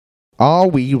Are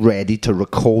we ready to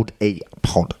record a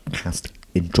podcast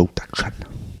introduction?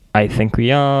 I think we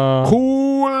are.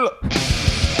 Cool!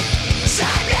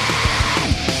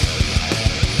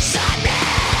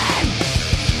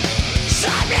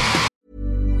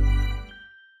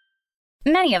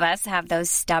 Many of us have those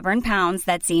stubborn pounds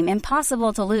that seem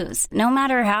impossible to lose, no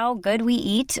matter how good we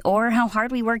eat or how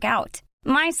hard we work out.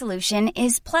 My solution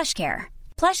is PlushCare.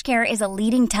 PlushCare is a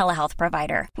leading telehealth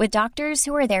provider with doctors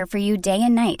who are there for you day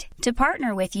and night to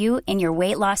partner with you in your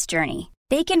weight loss journey.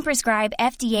 They can prescribe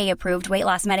FDA-approved weight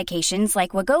loss medications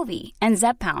like Wegovy and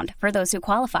Zepbound for those who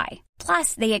qualify.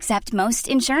 Plus, they accept most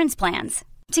insurance plans.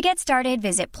 To get started,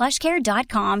 visit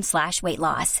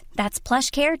plushcare.com/weightloss. That's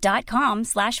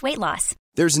plushcare.com/weightloss.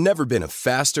 There's never been a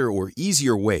faster or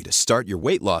easier way to start your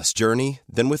weight loss journey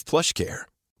than with PlushCare.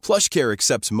 PlushCare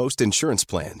accepts most insurance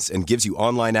plans and gives you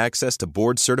online access to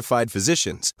board-certified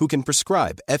physicians who can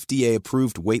prescribe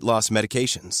FDA-approved weight loss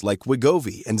medications like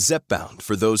Wegovy and Zepbound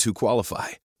for those who qualify.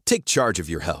 Take charge of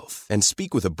your health and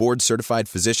speak with a board-certified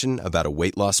physician about a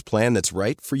weight loss plan that's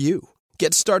right for you.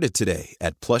 Get started today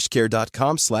at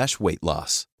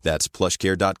plushcare.com/weightloss. That's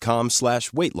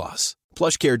plushcare.com/weightloss.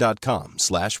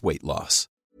 plushcare.com/weightloss.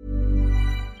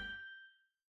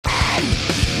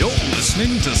 You're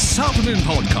listening to Sappenin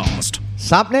Podcast.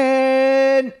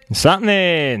 Sappenin! What's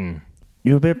happening?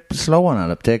 You're a bit slow on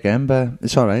that uptake, but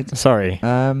it's alright. Sorry.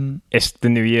 It's the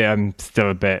new year. I'm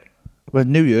still a bit... Well,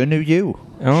 new year, new you.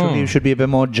 Oh. You should be a bit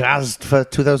more jazzed for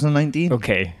 2019.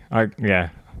 Okay.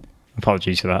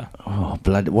 Apologies for that. Oh,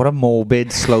 blood. What a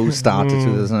morbid, slow start to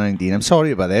 2019. I'm sorry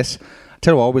about this.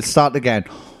 Tell you what, we'll start again.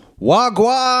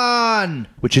 Wagwan!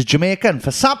 Which is Jamaican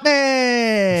for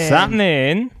Sappenin!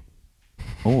 Sappenin?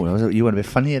 Oh, you went a bit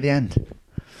funny at the end.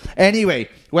 Anyway,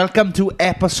 welcome to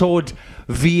episode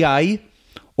VI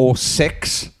or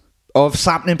 6 of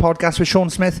Sappenin Podcast with Sean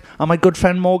Smith and my good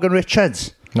friend Morgan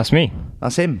Richards. That's me.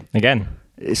 That's him. Again.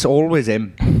 It's always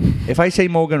him. If I say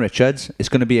Morgan Richards, it's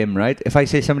going to be him, right? If I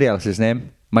say somebody else's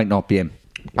name, might not be him.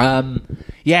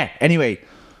 Anyway,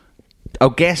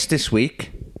 our guest this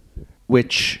week,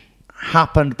 which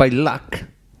happened by luck,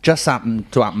 just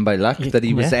happened to happen by luck, that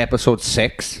he was episode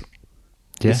 6.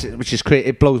 Yeah. Which is great.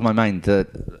 It blows my mind that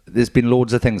there's been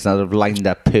loads of things that have lined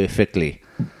up perfectly.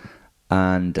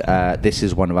 And this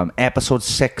is one of them. Episode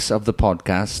 6 of the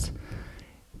podcast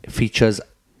features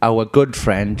our good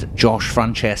friend Josh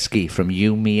Franceschi from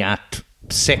You Me at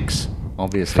 6,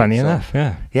 obviously. Funny enough,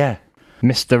 yeah. Yeah.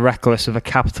 Mr. Reckless with a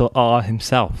capital R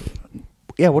himself.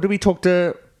 Yeah, what did we talk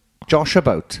to Josh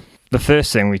about? The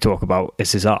first thing we talk about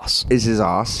is his arse. Is his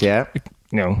arse, yeah.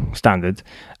 Standard.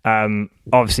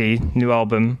 Obviously, new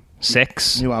album,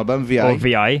 6. New album, VI. Or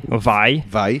VI, or Vi.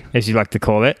 Vi. As you like to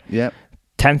call it. Yeah.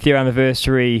 10th year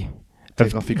anniversary of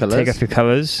Take Off Your Colours. Take Off Your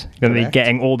Colours. Going to be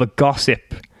getting all the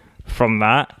gossip from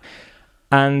that.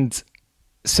 And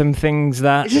some things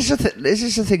that... Is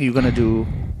this a thing you're going to do?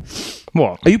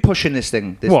 What? Are you pushing this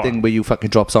thing? This What? thing where you fucking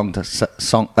drop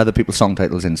other people's song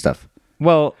titles and stuff?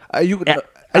 Well... Are you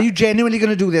genuinely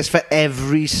going to do this for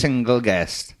every single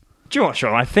guest? Do you know what,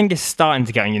 Sean? I think it's starting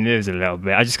to get on your nerves a little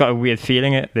bit. I just got a weird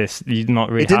feeling at this. You're not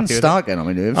really happy with it. It didn't start getting on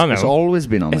my nerves. Oh, no. It's always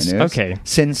been on my nerves. Okay.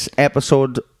 Since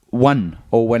episode 1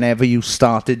 or whenever you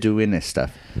started doing this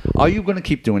stuff. Are you going to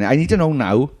keep doing it? I need to know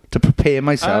now to prepare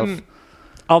myself.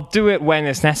 I'll do it when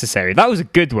it's necessary. That was a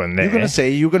good one there. You're going to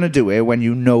say you're going to do it when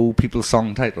you know people's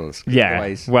song titles. Yeah.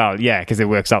 Otherwise. Well, yeah, because it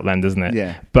works out then, doesn't it?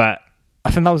 Yeah. But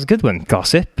I think that was a good one.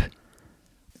 Gossip.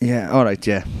 Yeah, all right,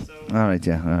 yeah. All right,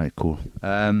 cool.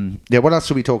 What else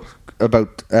should we talk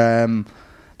about? The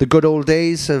good old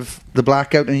days of the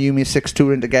Blackout and You Me 6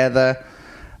 touring together.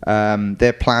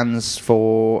 Their plans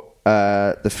for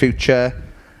the future.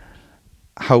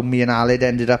 How me and Alid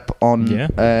ended up on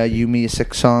You Me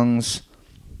 6 songs.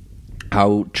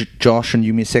 How Josh and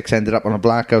You Me 6 ended up on a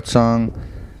Blackout song.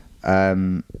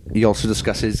 He also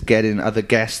discusses getting other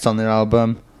guests on their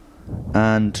album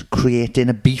and creating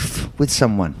a beef with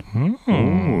someone,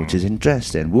 which is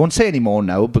interesting. We won't say any more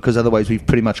now because otherwise we've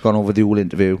pretty much gone over the whole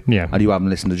interview. Yeah. And you haven't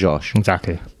listened to Josh.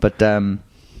 Exactly. But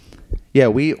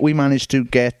we managed to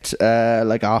get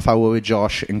like half hour with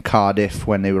Josh in Cardiff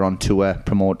when they were on tour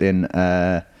promoting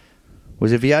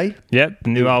was it VI? Yep, the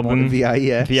new album. VI,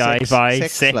 yeah. VI,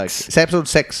 6. It's episode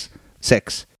 6.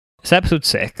 It's episode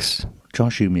 6.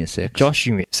 Josh, You Me a 6. Josh,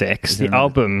 You Me 6. The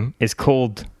album is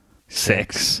called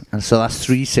 6. And so that's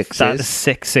 3 6s. That's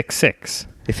 666.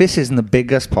 If this isn't the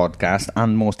biggest podcast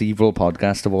and most evil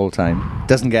podcast of all time,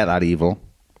 doesn't get that evil,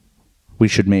 we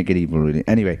should make it evil, really.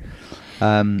 Anyway,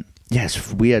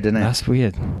 it's weird, isn't it? That's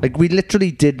weird. Like, we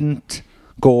literally didn't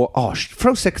go, for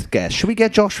our 6th guest, should we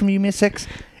get Josh from UMA 6?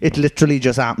 It literally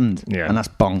just happened. Yeah. And that's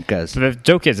bonkers. But the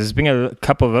joke is, there's been a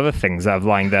couple of other things that have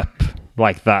lined up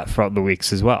like that throughout the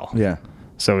weeks as well. Yeah.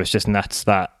 So it's just nuts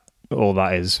that all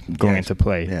that is going into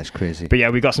play. Yeah, it's crazy. But yeah,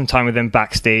 we got some time with them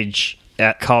backstage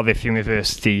at Cardiff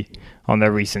University on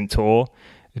their recent tour.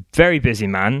 Very busy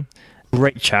man.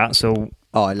 Great chat. So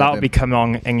that'll be coming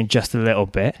on in just a little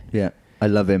bit. Yeah, I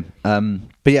love him.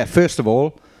 But yeah, first of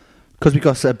all, because we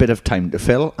got a bit of time to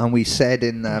fill, and we said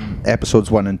in episodes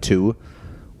 1 and 2,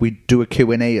 we'd do a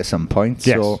Q&A at some point.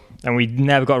 Yes. So, and we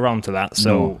never got around to that.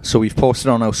 So we've posted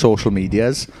on our social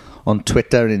medias, on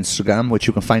Twitter and Instagram, which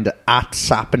you can find at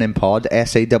 @SappeningPod,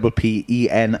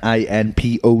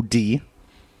 SAPPENINPOD.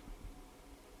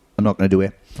 I'm not going to do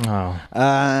it.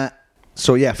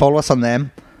 So yeah, follow us on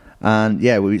them. And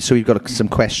yeah, we've got some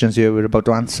questions here we're about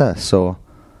to answer. So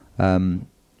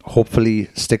hopefully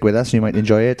stick with us. You might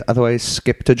enjoy it. Otherwise,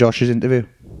 skip to Josh's interview.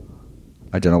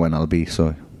 I don't know when I'll be,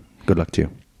 so good luck to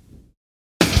you.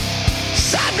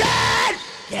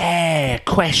 Yeah,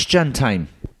 question time.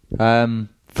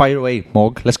 Fire away,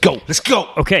 Morg. Let's go.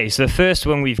 Okay, so the first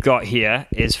one we've got here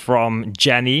is from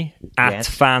Jenny at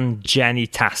Fan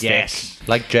Jenny-tastic. Yes,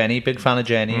 like Jenny, big fan of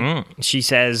Jenny. She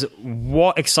says,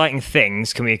 what exciting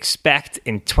things can we expect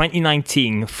in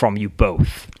 2019 from you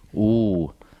both?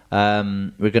 We're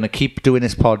going to keep doing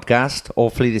this podcast.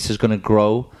 Hopefully this is going to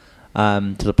grow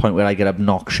to the point where I get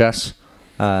obnoxious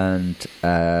and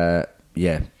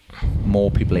more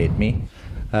people hate me.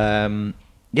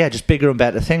 Just bigger and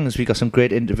better things. We got some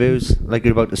great interviews, like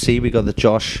you're about to see. We got the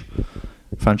Josh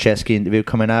Franceschi interview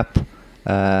coming up.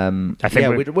 I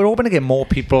think we're hoping to get more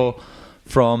people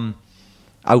from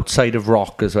outside of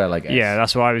rock as well, I guess. Yeah,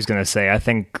 that's what I was going to say. I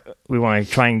think we want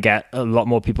to try and get a lot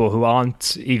more people who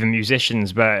aren't even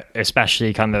musicians, but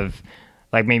especially kind of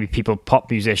like maybe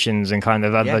pop musicians and kind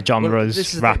of other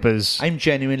genres, rappers. I'm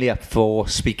genuinely up for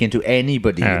speaking to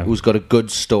anybody who's got a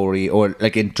good story or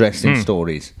like interesting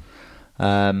stories.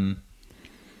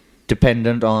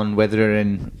 Dependent on whether they're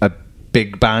in a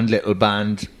big band, little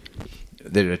band,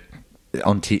 they're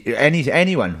on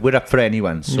anyone. We're up for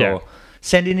anyone. So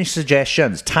send in your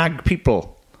suggestions. Tag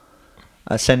people.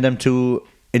 Send them to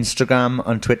Instagram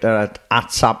and Twitter at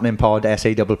 @SappeningPod,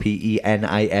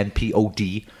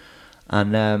 SAPPENINPOD.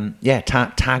 And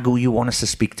tag who you want us to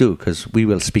speak to, because we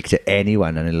will speak to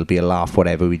anyone and it'll be a laugh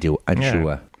whatever we do, I'm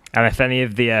sure. And if any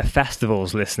of the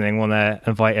festivals listening want to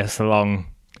invite us along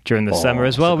during the summer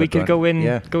as well, we could go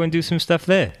and do some stuff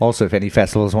there. Also, if any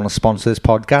festivals want to sponsor this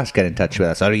podcast, get in touch with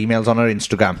us. Our email's on our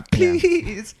Instagram.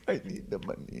 Please, I need the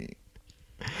money.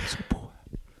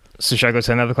 So should I go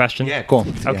to another question? Yeah, go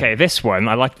on. Okay, this one,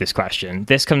 I like this question.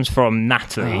 This comes from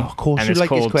Natalie. Oh, of course you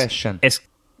like this question. It's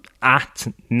at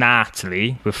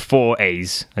Natalie with 4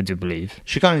 A's, I do believe.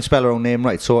 She can't even spell her own name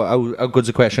right, so how good's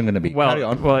the question going to be? Carry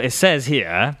on. Well, it says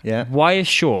here, why is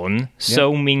Sean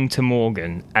so mean to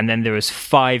Morgan? And then there is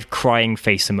 5 crying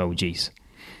face emojis.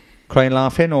 Crying,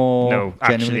 laughing, or no?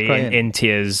 Actually, in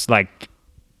tears, like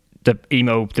the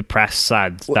emo, depressed,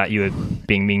 sad that you were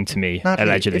being mean to me, Natalie,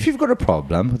 allegedly. If you've got a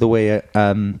problem with the way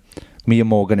me and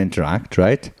Morgan interact,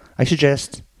 right? I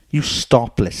suggest you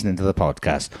stop listening to the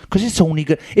podcast, because it's only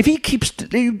good if he keeps.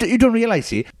 You don't realise,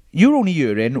 see, you're only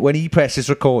hearing when he presses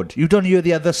record. You don't hear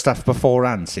the other stuff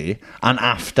beforehand, see, and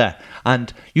after,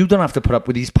 and you don't have to put up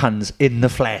with these puns in the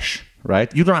flesh,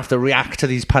 right? You don't have to react to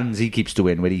these puns he keeps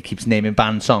doing, where he keeps naming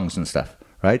band songs and stuff,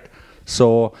 right?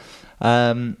 So,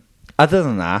 other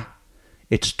than that,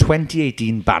 it's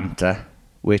 2018 banter,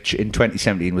 which in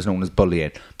 2017 was known as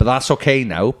bullying. But that's okay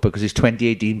now, because it's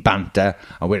 2018 banter,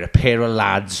 and we're a pair of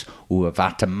lads who have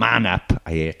had to man up.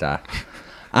 I hate that.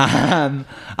 And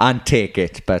take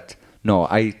it. But no,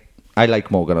 I like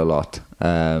Morgan a lot.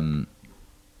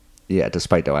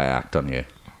 Despite how I act on you,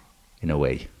 in a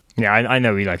way. Yeah, I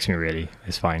know he likes me, really.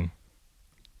 It's fine.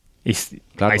 I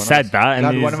said that.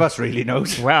 Glad one of us really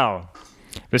knows. Well,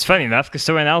 it was funny enough, because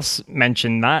someone else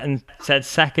mentioned that and said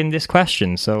second this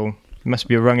question, so... It must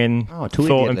be a rung-in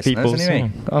thought in people's...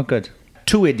 Anyway. Oh, good.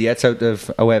 2 idiots out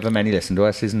of however many listen to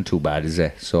us isn't too bad, is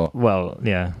it? So, well,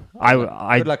 yeah.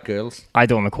 Good luck, girls. I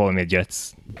don't want to call them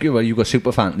idiots. Well, you got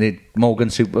super fans.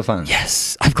 Morgan super fans.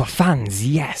 Yes, I've got fans,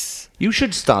 yes. You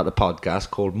should start a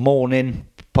podcast called Morning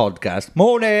Podcast.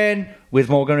 Morning with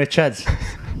Morgan Richards.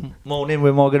 Morning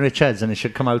with Morgan Richards, and it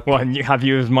should come out... Well, and have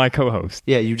you as my co-host?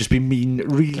 Yeah, you just be really mean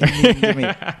to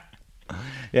me.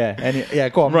 Yeah,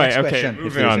 go on. Right, next okay, question,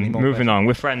 moving on.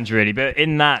 We're friends, really. But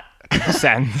in that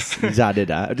sense. He's added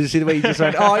that. Did you see the way he just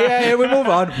went, oh yeah, we'll move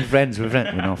on. We're friends. We're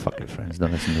not fucking friends.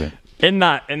 Don't listen to it. In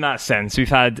that sense, we've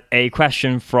had a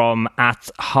question from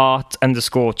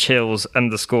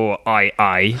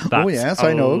 @heart_chills_II. Oh, yes,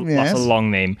 I know. Yes. That's a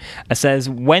long name. It says,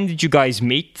 when did you guys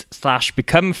meet /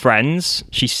 become friends?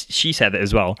 She said it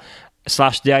as well. /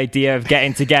 the idea of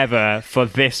getting together for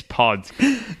this pod.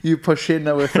 You push in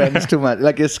now with friends too much.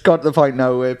 Like, it's got to the point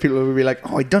now where people will be like,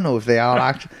 oh, I don't know if they are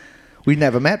actually. We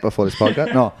never met before this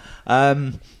podcast. No.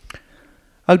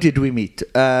 How did we meet?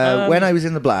 When I was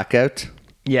in the Blackout.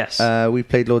 Yes. We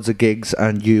played loads of gigs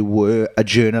and you were a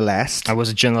journalist. I was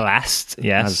a journalist,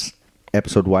 yes. As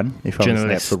episode 1. If I was in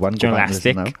episode 1, go back and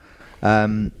listen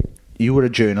now. You were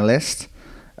a journalist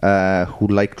who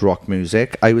liked rock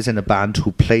music. I was in a band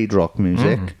who played rock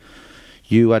music.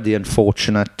 You had the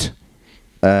unfortunate...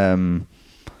 what am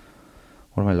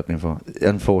I looking for?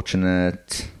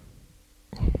 Unfortunate...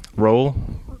 Role?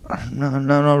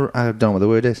 No, I don't know what the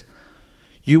word is.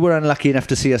 You were unlucky enough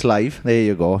to see us live. There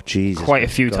you go. Jesus. Quite a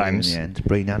few times. In the end.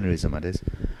 Brain aneurysm, that is.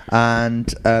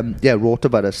 And, wrote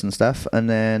about us and stuff. And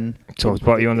then... Talked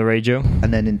about you on the radio.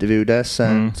 And then interviewed us.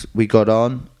 And we got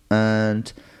on.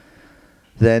 And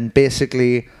then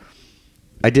basically...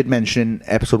 I did mention in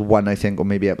episode 1, I think, or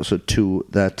maybe episode 2,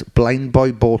 that Blind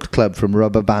Boy Boat Club from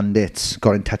Rubber Bandits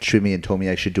got in touch with me and told me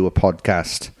I should do a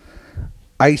podcast.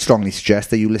 I strongly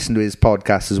suggest that you listen to his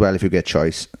podcast as well if you get a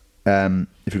choice.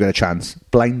 If you get a chance.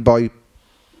 Blind Boy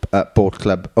Boat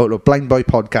Club. Oh, no, Blind Boy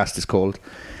Podcast is called.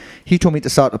 He told me to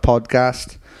start a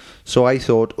podcast. So I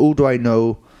thought, who do I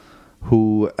know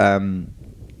who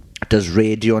does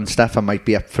radio and stuff? I might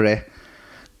be up for it.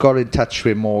 Got in touch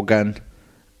with Morgan.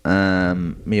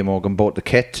 Me and Morgan bought the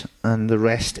kit. And the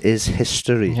rest is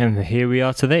history. And here we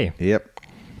are today. Yep.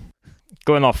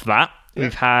 Going off that,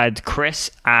 we've had Chris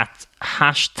at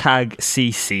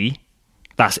 #CC.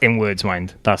 That's in words,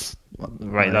 mind. That's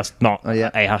right. That's not a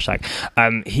hashtag.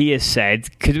 He has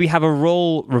said, could we have a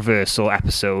role reversal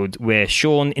episode where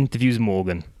Sean interviews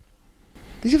Morgan?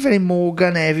 These are very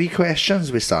Morgan-heavy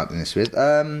questions we're starting this with.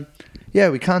 Yeah,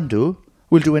 we can do.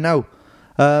 We'll do it now.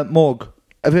 Morg,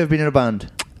 have you ever been in a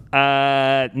band?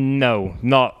 No,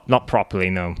 not properly,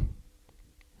 no.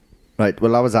 Right,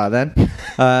 well, that was that then.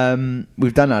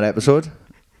 We've done that episode.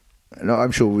 No,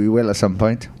 I'm sure we will at some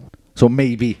point. So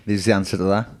maybe this is the answer to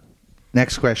that.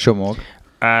 Next question, Morg.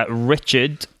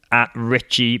 Richard at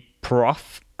Richie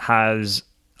Prof has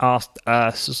asked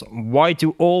us, why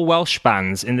do all Welsh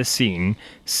bands in the scene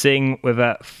sing with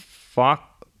a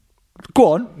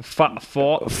Go on. Faux.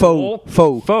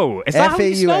 Is that how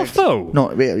you spell faux?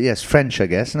 No, yes, French, I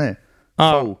guess, isn't it?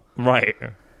 Oh, right.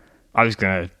 I was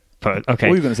going to put... Okay.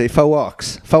 What were you going to say?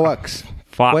 Faux.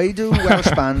 Why do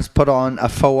Welsh bands put on a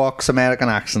faux American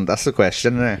accent? That's the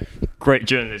question, isn't it? Great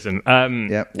journalism.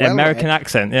 Yeah. Well, American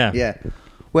accent, yeah. Yeah.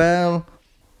 Well,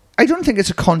 I don't think it's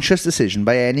a conscious decision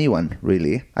by anyone,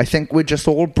 really. I think we're just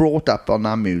all brought up on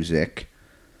our music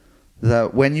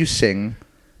that when you sing...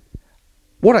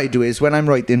 What I do is, when I'm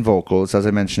writing vocals, as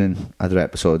I mentioned in other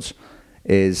episodes,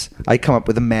 is I come up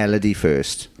with a melody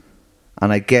first.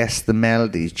 And I guess the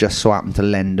melodies just so happen to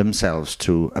lend themselves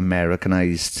to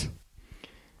Americanized...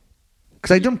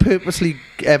 Because I don't purposely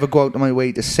ever go out of my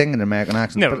way to sing an American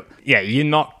accent. No, but yeah, you're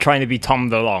not trying to be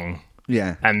Tom DeLonge.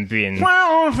 Yeah. And being...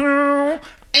 That's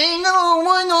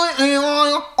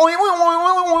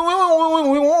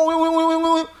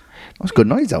good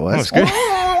noise, that was. That was good.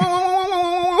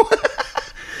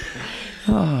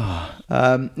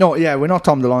 No, yeah, we're not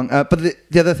Tom DeLonge. But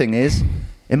the other thing is,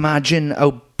 imagine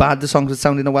how bad the songs would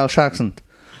sound in a Welsh accent.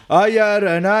 Aya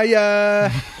and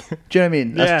aya. Do you know what I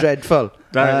mean? That's dreadful.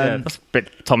 That's a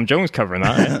bit Tom Jones covering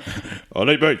that. Yeah? All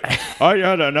right, mate.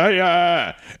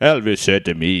 Elvis said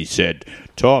to me, he said,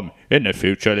 Tom, in the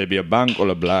future there'll be a band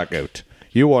called a Blackout.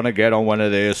 You want to get on one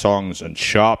of their songs and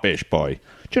sharpish, boy.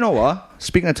 Do you know what?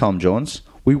 Speaking of Tom Jones,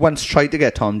 we once tried to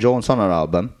get Tom Jones on our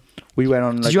album. We went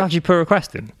on... Did you actually put a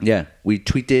request in? Yeah. We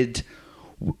tweeted...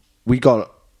 We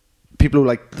got... People who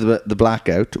liked the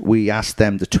Blackout, we asked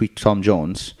them to tweet Tom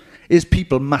Jones... is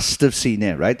people must have seen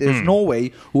it, right? There's no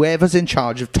way whoever's in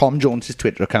charge of Tom Jones's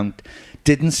Twitter account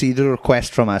didn't see the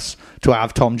request from us to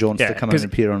have Tom Jones to come and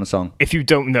appear on a song. If you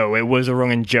don't know, it was a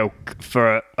running joke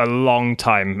for a long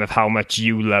time of how much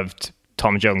you loved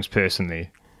Tom Jones personally.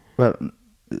 Well,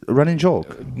 running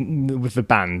joke? With the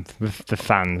band, with the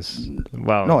fans.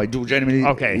 Well, no, I do genuinely...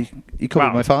 Okay. He could be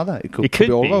my father. He could be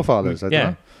all of our fathers. I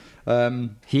don't know.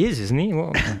 He is, isn't he?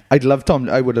 Well, I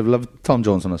would have loved Tom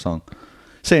Jones on a song.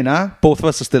 Saying that, both of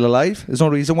us are still alive. There's no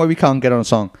reason why we can't get on a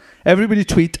song. Everybody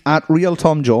tweet at Real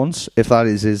Tom Jones, if that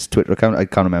is his Twitter account. I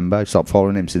can't remember. I've stopped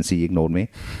following him since he ignored me.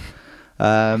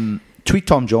 Tweet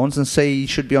Tom Jones and say he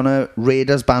should be on a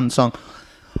Raiders band song.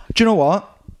 Do you know what?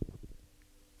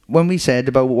 When we said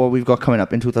about what we've got coming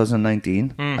up in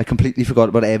 2019, I completely forgot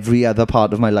about every other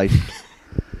part of my life.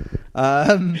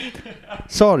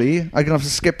 Sorry, I'm going to have to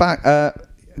skip back.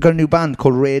 Got a new band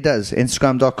called Raiders.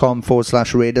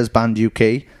 Instagram.com/Raiders Band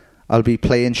UK. I'll be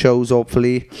playing shows,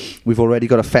 hopefully. We've already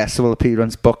got a festival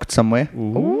appearance booked somewhere.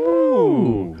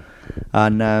 Ooh.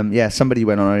 And somebody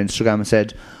went on our Instagram and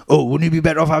said, "Oh, wouldn't you be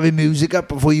better off having music up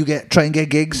before you try and get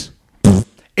gigs?"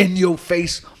 In your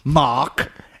face,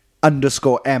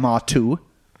 Mark_MR2.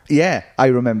 Yeah, I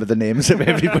remember the names of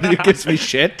everybody who gives me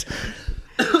shit.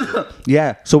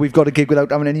 Yeah, so we've got a gig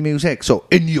without having any music. So,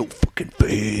 in your fucking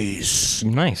face.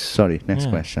 Nice. Sorry, next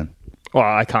question. Well,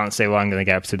 I can't say what I'm going to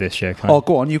get up to this year, can I? Oh,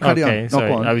 go on, you carry on. Sorry,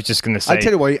 go on. I was just going to say... I'll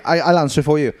tell you what, I'll answer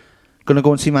for you. Going to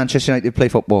go and see Manchester United play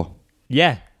football.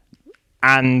 Yeah.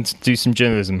 And do some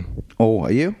journalism. Oh,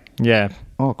 are you? Yeah.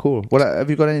 Oh, cool. What have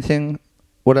you got anything...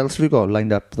 What else have you got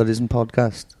lined up that isn't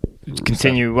podcast?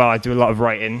 Continue. Well, I do a lot of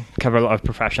writing, cover a lot of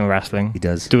professional wrestling. He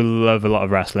does. Love a lot of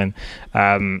wrestling.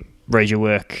 Radio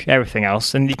work, everything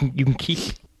else. And you can keep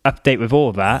update with all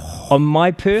of that on my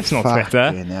personal Twitter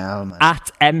at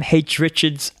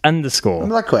 @MHRichards_.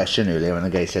 Remember that question earlier when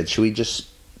the guy said,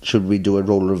 should we do a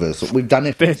role reversal? We've done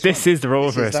it. This is the role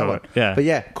reversal. Yeah. But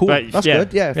yeah, cool. That's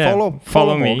good. Yeah,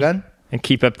 follow me Morgan. And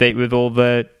keep update with all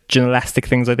the journalistic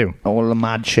things I do. All the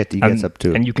mad shit he gets up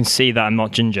to. And you can see that I'm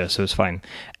not ginger, so it's fine.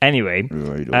 Anyway,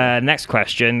 next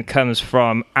question comes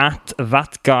from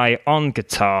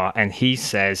 @ThatGuyOnGuitar, and he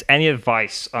says, any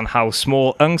advice on how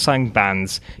small unsigned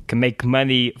bands can make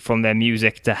money from their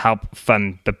music to help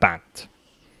fund the band?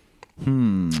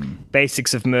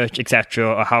 Basics of merch, etc.,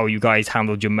 or how you guys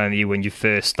handled your money when you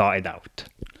first started out?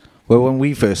 Well, when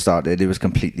we first started, it was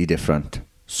completely different.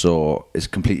 So it's a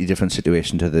completely different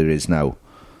situation to there is now.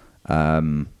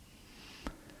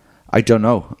 I don't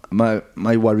know.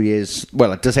 My worry is,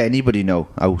 well, does anybody know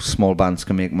how small bands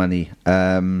can make money?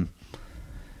 I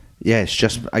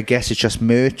guess it's just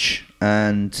merch,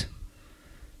 and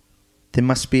there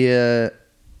must be a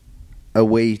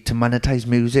way to monetize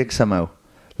music somehow.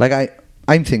 Like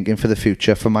I'm thinking for the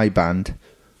future for my band,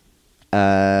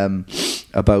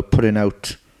 about putting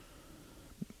out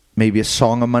maybe a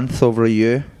song a month over a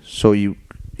year. So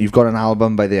you've got an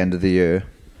album by the end of the year.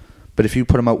 But if you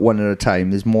put them out one at a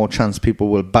time, there's more chance people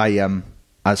will buy them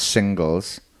as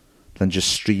singles than just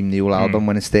stream the whole album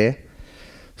when it's there.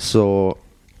 So,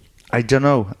 I don't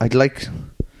know.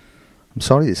 I'm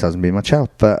sorry this hasn't been much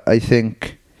help, but I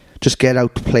think just get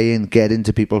out playing, get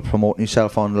into people, promoting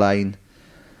yourself online,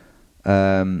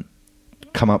 come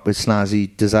up with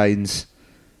snazzy designs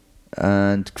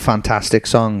and fantastic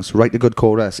songs. Write a good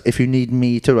chorus. If you need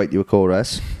me to write you a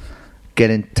chorus, get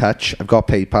in touch. I've got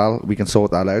PayPal. We can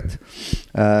sort that out.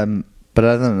 But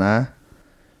other than that,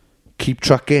 keep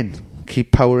trucking,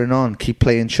 keep powering on, keep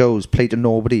playing shows, play to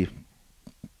nobody,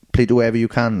 play to whoever you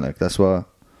can. Like, that's what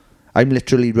I'm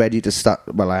literally ready to start.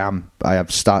 Well, I am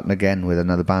starting again with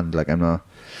another band. Like, I'm not,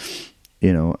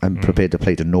 I'm prepared to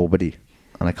play to nobody,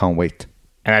 and I can't wait.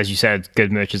 And as you said,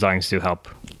 good merch designs do help.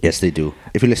 Yes, they do.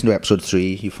 If you listen to episode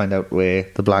 3, you find out where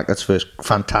the Blackguards' first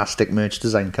fantastic merch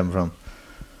design come from.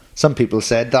 Some people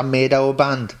said that made our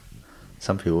band.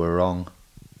 Some people were wrong.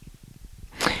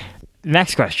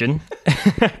 Next question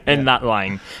in that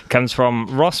line comes from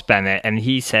Ross Bennett, and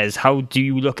he says, how do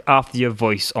you look after your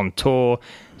voice on tour?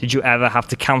 Did you ever have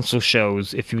to cancel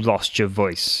shows if you lost your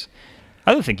voice?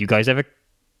 I don't think you guys ever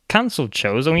cancelled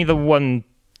shows, only the one.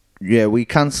 Yeah, we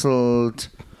cancelled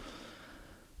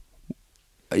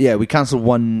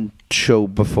one show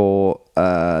before.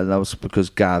 That was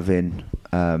because Gavin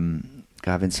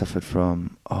suffered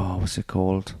from, what's it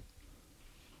called?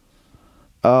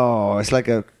 Oh, it's like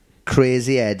a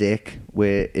crazy headache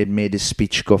where it made his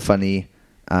speech go funny,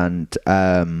 and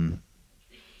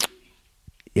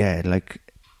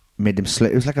made him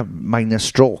slip. It was like a minor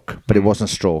stroke, but it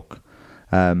wasn't a stroke.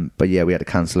 But yeah, we had to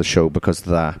cancel a show because of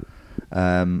that.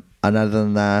 And other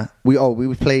than that, we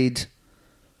played.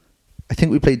 I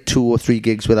think we played 2 or 3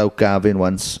 gigs without Gavin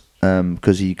once.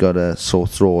 Because he got a sore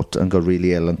throat and got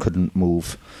really ill and couldn't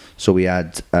move. So we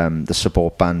had the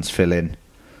support bands fill in,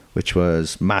 which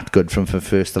was Matt Good from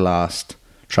First to Last,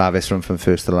 Travis from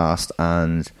First to Last,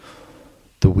 and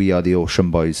the We Are the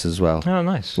Ocean Boys as well. Oh,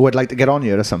 nice. Who I'd like to get on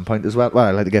here at some point as well. Well,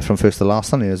 I'd like to get From First to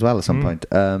Last on here as well at some point.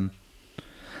 But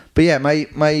yeah,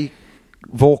 my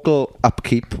vocal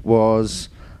upkeep was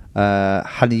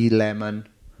honey, lemon,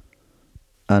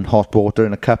 and hot water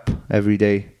in a cup every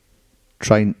day.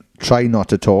 Try not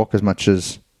to talk as much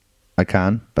as I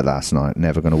can, but that's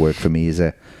never going to work for me, is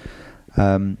it?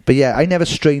 But yeah, I never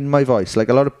strained my voice. Like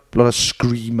a lot of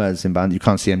screamers in band, you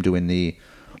can't see them doing the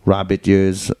rabbit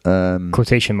ears,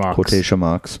 quotation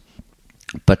marks.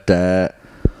 But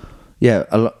yeah,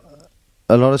 a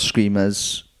lot of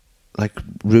screamers like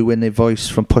ruin their voice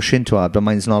from pushing too hard. But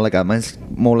mine's not like that. Mine's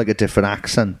more like a different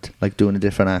accent, like doing a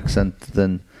different accent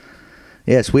than.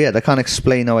 Yeah, it's weird. I can't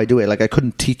explain how I do it. Like I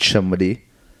couldn't teach somebody.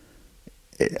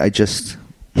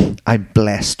 I'm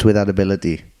blessed with that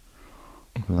ability.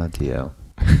 Bloody hell.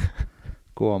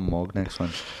 Go on, Morg, next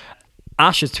one.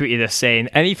 Ash has tweeted us saying,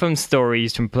 any fun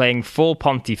stories from playing Full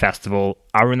Ponty Festival?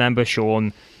 I remember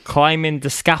Sean climbing the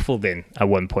scaffolding at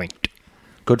one point.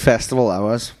 Good festival that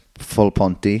was. Full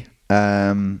Ponty.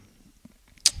 Paramore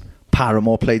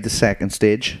played the second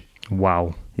stage.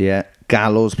 Wow. Yeah.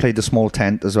 Gallows played a small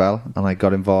tent as well, and I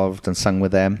got involved and sang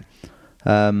with them.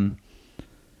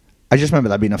 I just remember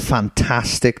that being a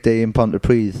fantastic day in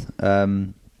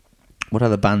Pontypridd. What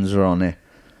other bands were on it?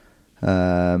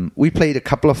 We played a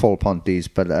couple of Full Ponties,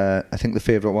 but I think the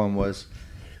favourite one was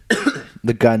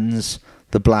the Guns,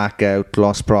 the Blackout,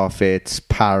 Lost Prophets,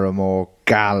 Paramore,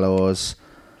 Gallows.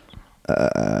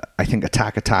 I think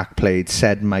Attack played.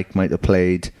 Said Mike might have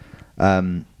played.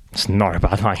 It's not a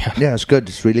bad lineup. Yeah, it's good.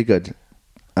 It's really good.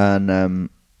 And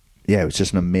yeah, it was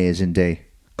just an amazing day.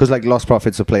 Because like Lost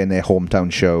Prophets were playing their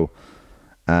hometown show,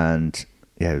 and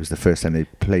yeah, it was the first time they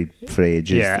played for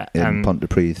ages in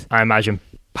Pontypridd. I imagine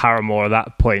Paramore at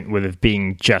that point would have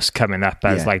been just coming up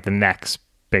as like the next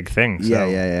big thing. So.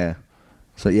 Yeah.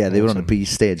 So yeah, they were on a B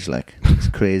stage. Like it's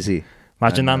crazy.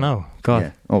 Imagine that now. God.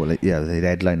 Yeah. Oh well, yeah, they'd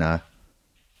headline that,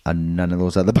 and none of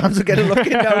those other bands are getting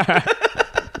looking now.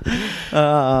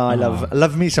 I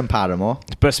love me some Paramore.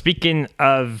 But speaking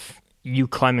of you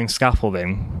climbing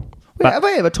scaffolding, have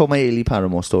I ever told my Ailey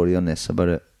Paramore story on this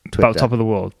about Twitter? About Top of the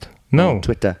World? No.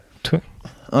 Twitter.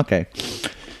 Okay.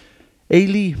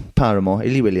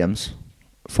 Ailey Williams,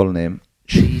 full name.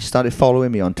 She started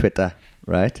following me on Twitter,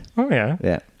 right? Oh yeah.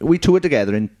 Yeah. We toured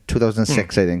together in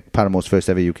 2006, I think. Paramore's first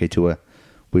ever UK tour.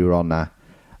 We were on that,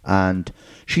 and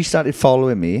she started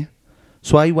following me.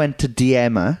 So I went to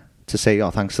DM her to say, "Oh,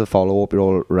 thanks for the follow. Hope you're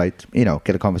all right." You know,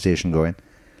 get a conversation going.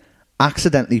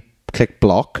 Accidentally clicked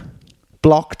block,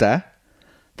 blocked her.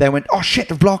 Then went, "Oh shit,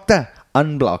 I've blocked her."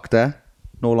 Unblocked her.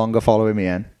 No longer following me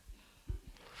in.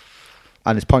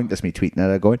 And it's pointless me tweeting at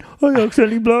her going, "I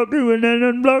accidentally blocked you and then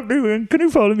unblocked you and can you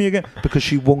follow me again?" Because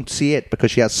she won't see it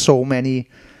because she has so many.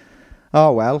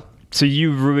 Oh well. So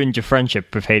you ruined your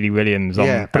friendship with Hayley Williams on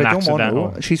an but I don't accidental.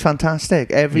 want to. She's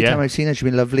fantastic. Every time I've seen her, she's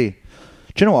been lovely.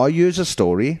 Do you know what? Here's a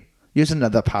story. Here's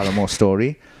another Paramore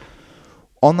story.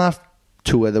 On that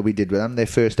tour that we did with them, their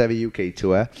first ever UK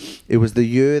tour, it was the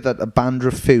year that a band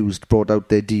Refused brought out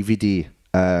their DVD.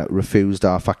 Refused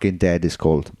Are Fucking Dead is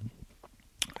called.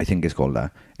 I think it's called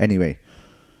that. Anyway,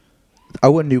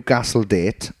 our Newcastle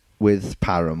date with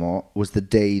Paramore was the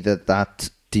day that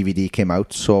DVD came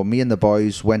out. So me and the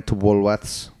boys went to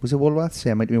Woolworths. Was it Woolworths?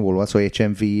 Yeah, it might be Woolworths or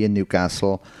HMV in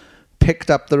Newcastle.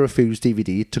 Picked up the Refused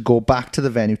DVD to go back to the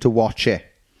venue to watch it.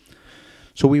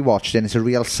 So we watched it, and it's a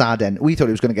real sad end. We thought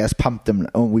it was going to get us pumped, and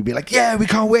we'd be like, "Yeah, we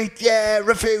can't wait. Yeah,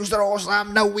 Refused are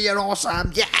awesome. No, we are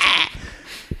awesome. Yeah."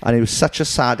 And it was such a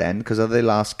sad end because of their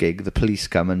last gig, the police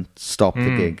come and stop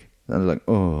the gig. And I was like,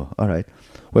 "Oh, all right."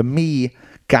 When me,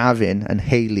 Gavin, and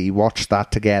Hayley watched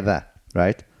that together,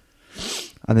 right?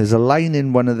 And there's a line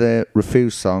in one of the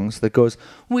Refused songs that goes,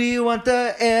 "We want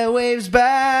the airwaves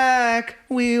back.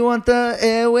 We want the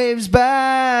airwaves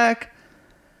back."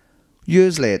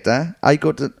 Years later,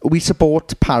 we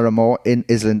support Paramore in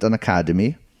Islington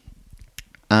Academy.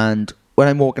 And when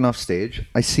I'm walking off stage,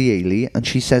 I see Ailey, and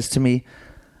she says to me,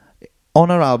 on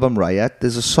her album Riot,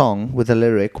 there's a song with a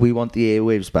lyric, "We want the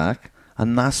airwaves back."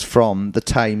 And that's from the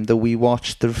time that we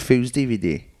watched the Refused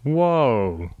DVD.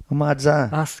 Whoa. How mad's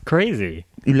that? That's crazy.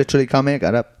 You literally can't make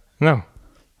that up. No.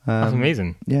 That's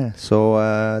amazing. Yeah,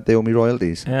 so they owe me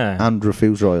royalties. Yeah. And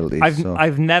Refused royalties.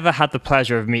 I've never had the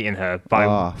pleasure of meeting her,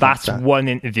 but that's one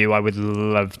interview I would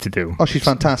love to do. Oh, she's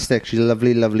fantastic. She's a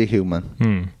lovely, lovely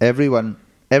human. Everyone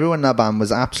in that band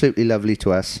was absolutely lovely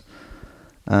to us.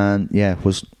 And yeah,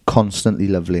 was constantly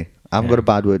lovely. I haven't got a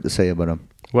bad word to say about them.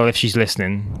 Well, if she's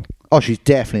listening. Oh, she's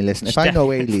definitely listening. If I know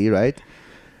Ailey, right?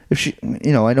 If she,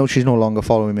 I know she's no longer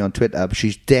following me on Twitter, but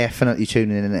she's definitely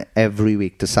tuning in every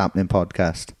week to Sapling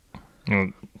Podcast.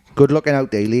 Good looking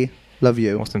out, Ailey. Love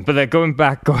you. Awesome. But going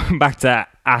back to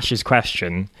Ash's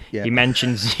question, he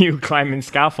mentions you climbing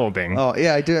scaffolding. Oh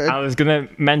yeah, I do. I was going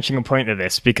to mention a point of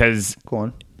this because go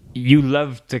on. You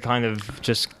love to kind of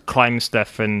just climb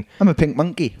stuff, and I'm a pink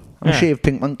monkey. I'm a shaved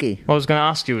pink monkey. Well, I was going to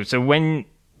ask you. So during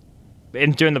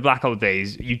the blackout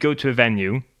days, you'd go to a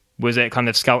venue. Was it kind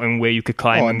of scouting where you could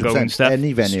climb and go 100%. and stuff?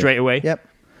 Any venue. Straight away? Yep.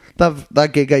 That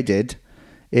gig I did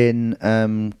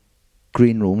in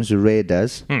Green Rooms, the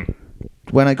Raiders,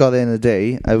 when I got there in the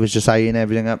day, I was just eyeing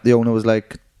everything up. The owner was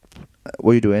like,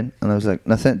 "What are you doing?" And I was like,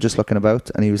 "Nothing, just looking about."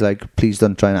 And he was like, "Please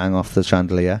don't try and hang off the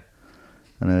chandelier."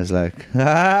 And I was like,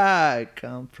 I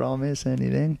can't promise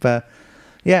anything. But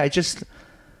yeah,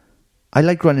 I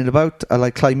like running about. I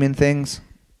like climbing things.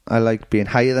 I like being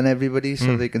higher than everybody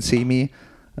so they can see me.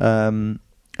 I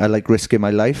like risking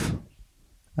my life.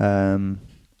 I'm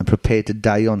prepared to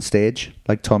die on stage,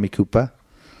 like Tommy Cooper.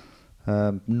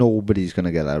 Nobody's going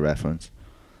to get that reference.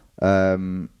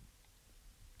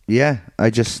 Yeah,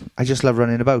 I just love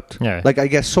running about. Yeah. Like, I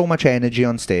get so much energy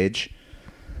on stage.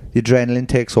 The adrenaline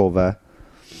takes over.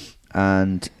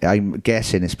 And I'm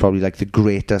guessing it's probably like the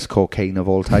greatest cocaine of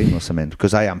all time or something,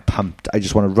 because I am pumped. I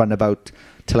just want to run about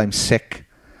till I'm sick.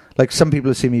 Like, some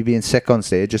people see me being sick on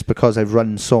stage just because I've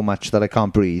run so much that I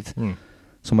can't breathe.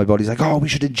 So my body's like, "Oh, we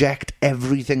should inject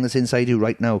everything that's inside you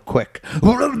right now, quick."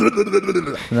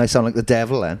 And I sound like the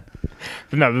devil then.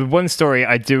 But no, the one story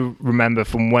I do remember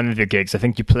from one of your gigs, I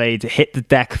think you played Hit the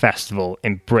Deck Festival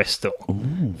in Bristol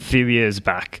a few years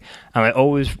back. And I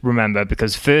always remember,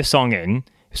 because first song in, it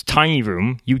was tiny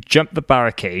room, you jumped the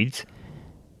barricade,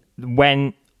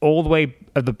 went all the way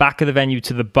at the back of the venue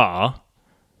to the bar,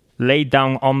 laid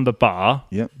down on the bar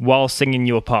while singing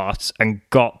your parts, and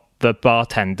got the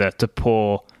bartender to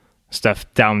pour stuff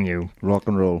down you. Rock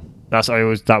and roll.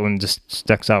 That one just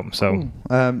sticks out. So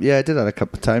yeah, I did that a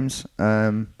couple of times.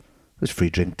 It was free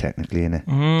drink technically, innit?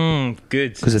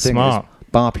 Good. Because the thing is,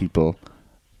 bar people,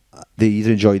 they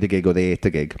either enjoy the gig or they hate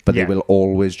the gig, but they will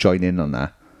always join in on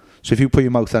that. So if you put your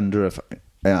mouth under a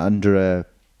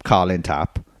Carling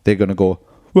tap, they're going to go,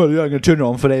 "Well, yeah, I'm going to turn it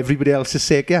on for everybody else's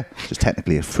sake." Yeah, it's just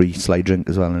technically a free slide drink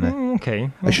as well, isn't it?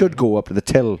 Okay. I should go up to the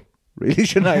till, really,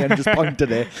 shouldn't I? And just point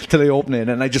at it till they open it,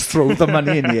 and I just throw the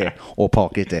money in the air or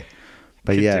pocket it.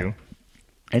 But do.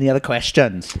 Any other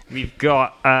questions? We've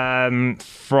got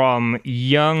from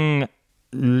Young...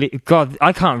 God,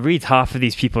 I can't read half of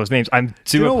these people's names. I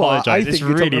do apologise. It's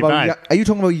really bad. Are you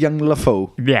talking about Young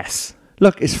LaFoe? Yes.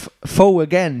 Look, it's faux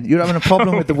again. You're having a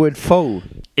problem with the word faux.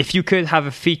 If you could have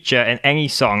a feature in any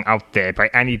song out there by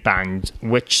any band,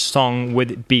 which song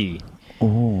would it be?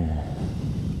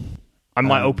 I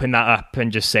might open that up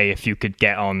and just say if you could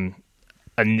get on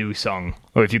a new song,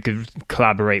 or if you could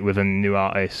collaborate with a new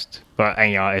artist, but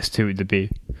any artist, who would it be?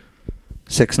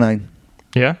 6ix9ine.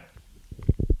 Yeah?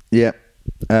 Yeah.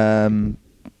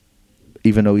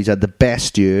 Even though he's had the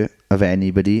best year of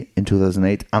anybody in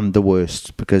 2008 and the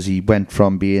worst, because he went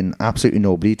from being absolutely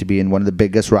nobody to being one of the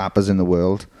biggest rappers in the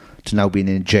world to now being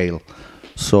in jail.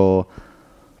 So,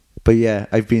 but yeah,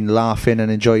 I've been laughing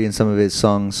and enjoying some of his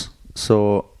songs.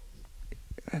 So,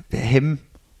 him,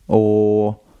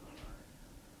 or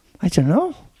I don't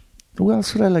know, who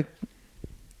else would I like?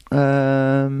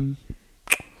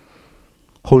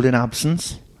 Holding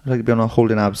Absence. I'd like to be on a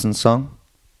Holding Absence song.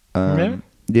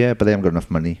 Yeah, but they haven't got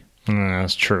enough money.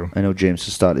 That's true. I know James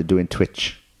has started doing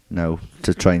Twitch now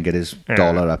to try and get his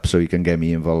dollar up so he can get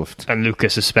me involved. And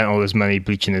Lucas has spent all his money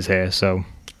bleaching his hair, so...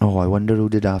 Oh, I wonder who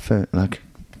did that for... Like,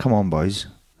 come on, boys.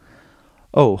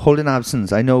 Oh, Holding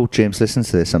Absence. I know James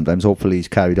listens to this sometimes. Hopefully he's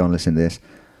carried on listening to this.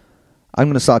 I'm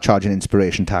going to start charging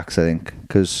inspiration tax, I think,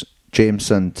 because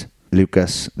James and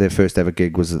Lucas, their first ever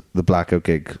gig was the Blackout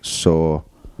gig, so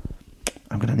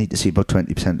I'm going to need to see about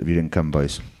 20% of your income,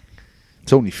 boys.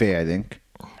 It's only fair, I think.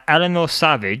 Eleanor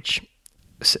Savage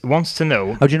wants to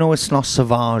know... How do you know it's not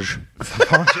Savage?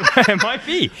 It might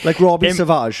be. Like Robbie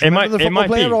Savage. Remember the football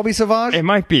player, Robbie Savage? It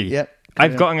might be. Yeah.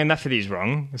 I've gotten enough of these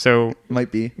wrong, so...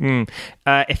 Might be.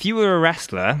 If you were a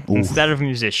wrestler instead of a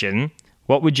musician,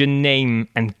 what would your name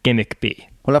and gimmick be?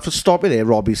 We'll have to stop it there,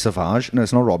 Robbie Savage. No,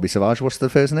 it's not Robbie Savage. What's the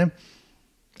first name?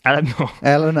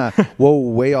 Eleanor. Whoa,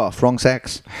 way off. Wrong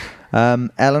sex.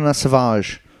 Eleanor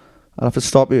Savage. I'll have to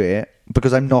stop you here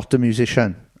because I'm not a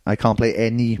musician. I can't play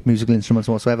any musical instruments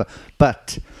whatsoever.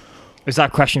 But... Is that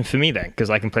a question for me then? Because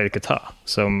I can play the guitar.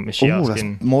 So is she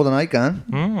asking... That's more than I can.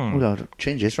 We'll have to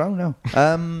change this round now.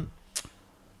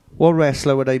 What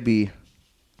wrestler would I be?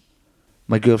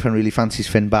 My girlfriend really fancies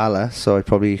Finn Balor, so I'd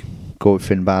probably go with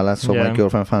Finn Balor. So my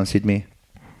girlfriend fancied me.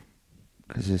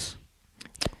 Because it's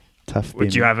tough.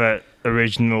 Would you have an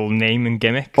original name and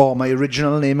gimmick? Oh, my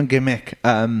original name and gimmick.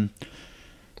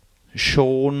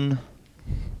 Sean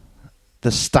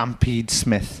the Stampede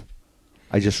Smith.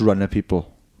 I just run at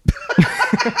people.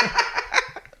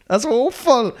 That's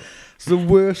awful. It's the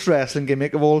worst wrestling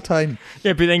gimmick of all time.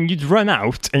 Yeah, but then you'd run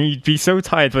out and you'd be so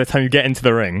tired by the time you get into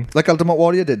the ring. Like Ultimate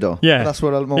Warrior did, though. Yeah. That's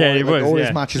what Ultimate Warrior did. All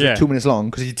his matches were 2 minutes long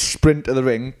because he'd sprint to the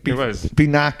ring, be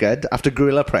knackered, have to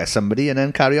gorilla press somebody, and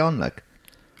then carry on. Like,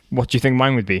 what do you think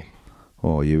mine would be?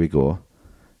 Oh, here we go.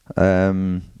 I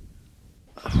don't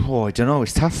know.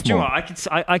 It's tough. Do you know what?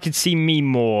 I could see me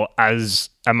more as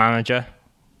a manager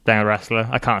than a wrestler.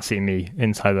 I can't see me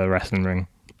inside the wrestling ring.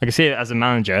 I can see it as a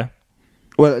manager.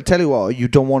 Well, I'll tell you what, you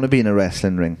don't want to be in a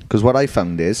wrestling ring, because what I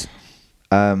found is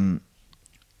I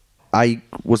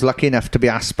was lucky enough to be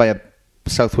asked by a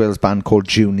South Wales band called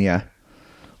Junior,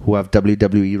 who have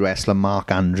WWE wrestler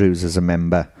Mark Andrews as a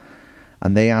member,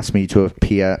 and they asked me to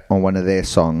appear on one of their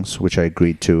songs, which I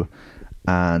agreed to,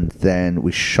 and then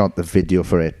we shot the video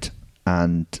for it,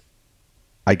 and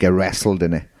I get wrestled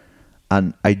in it,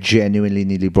 and I genuinely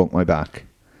nearly broke my back.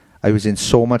 I was in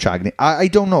so much agony. I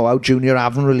don't know how Junior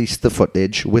haven't released the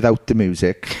footage without the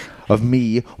music of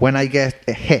me when I get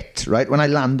hit, right? When I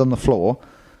land on the floor,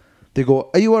 they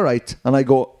go, "Are you all right?" And I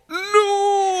go,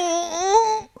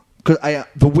 "No," because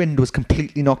the wind was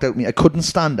completely knocked out of me. I couldn't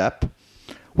stand up.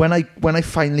 When I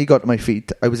finally got to my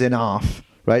feet, I was in half,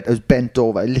 right? I was bent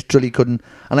over. I literally couldn't,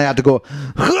 and I had to go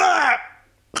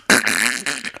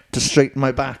to straighten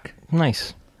my back.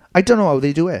 Nice. I don't know how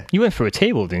they do it. You went through a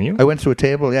table, didn't you? I went through a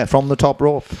table, yeah, from the top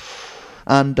rope.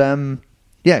 And,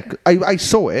 I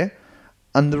saw it,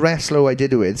 and the wrestler who I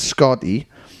did it with, Scotty,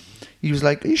 he was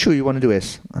like, "Are you sure you want to do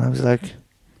this?" And I was like,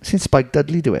 "I've seen Spike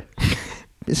Dudley do it.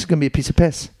 This is going to be a piece of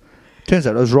piss." Turns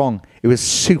out I was wrong. It was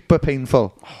super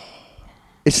painful.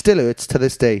 It still hurts to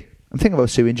this day. I'm thinking about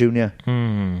suing Junior.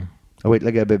 I'll wait till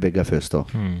I get a bit bigger first, though.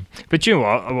 But you know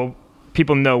what? Well,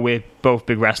 people know we're both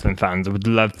big wrestling fans. I would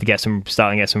love to get some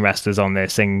wrestlers on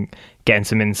this and getting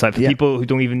some insight for people who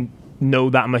don't even know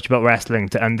that much about wrestling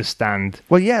to understand.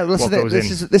 Well, yeah, this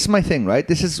is my thing, right?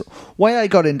 This is why I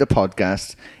got into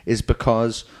podcasts, is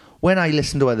because when I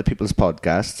listen to other people's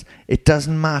podcasts, it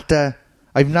doesn't matter.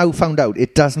 I've now found out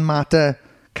it doesn't matter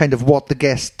kind of what the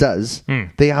guest does.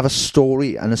 They have a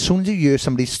story, and as soon as you hear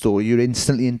somebody's story, you're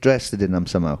instantly interested in them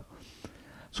somehow.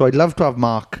 So I'd love to have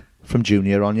Mark from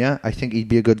Junior on here. I think he'd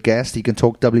be a good guest. He can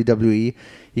talk WWE,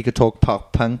 he could talk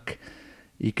pop punk,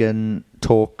 he can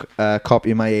talk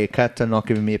copying my haircut and not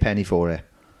giving me a penny for it.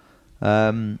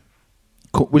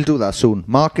 We'll do that soon.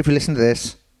 Mark, if you listen to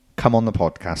this, come on the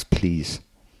podcast, please.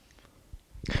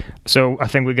 So I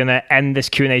think we're going to end this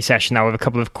Q&A session now with a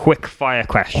couple of quick fire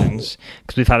questions,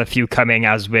 because we've had a few coming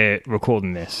as we're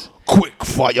recording this. Quick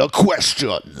fire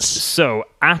questions. So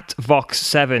at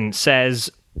Vox7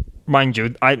 says, mind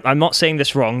you, I'm not saying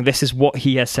this wrong, this is what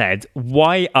he has said.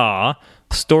 Why are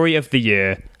Story of the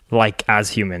Year like as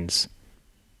humans?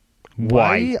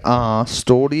 Why are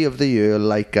Story of the Year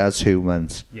like as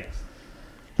humans? Yes.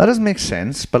 That doesn't make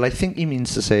sense, but I think he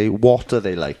means to say, what are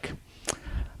they like?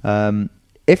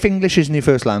 If English isn't your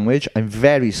first language, I'm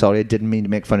very sorry, I didn't mean to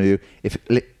make fun of you. If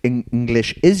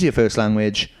English is your first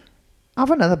language,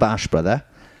 have another bash, brother.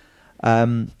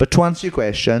 But to answer your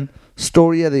question,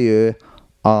 Story of the Year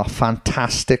are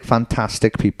fantastic,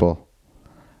 fantastic people.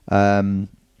 They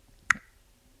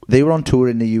were on tour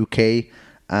in the UK,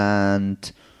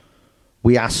 and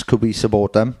we asked could we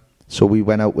support them. So we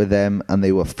went out with them, and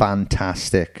they were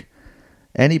fantastic.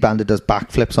 Any band that does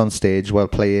backflips on stage while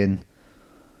playing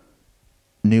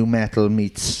new metal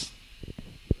meets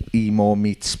emo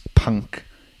meets punk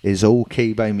is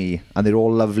okay by me, and they're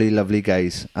all lovely, lovely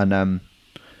guys. And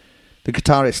the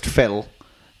guitarist Phil,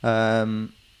 lovely,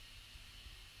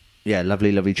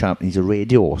 lovely chap. He's a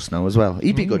radio host now as well.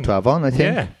 He'd be good to have on, I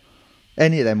think. Yeah.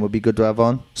 Any of them would be good to have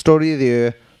on. Story of the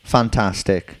Year,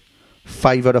 fantastic.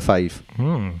 5 out of 5.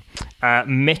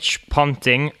 Mitch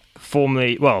Ponting,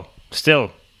 formerly,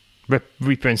 still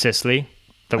Reaper and Sicily.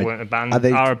 That weren't a band.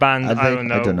 Are a band? I don't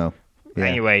know. I don't know. Yeah.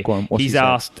 Anyway, he's he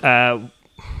asked,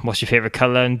 what's your favourite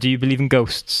colour and do you believe in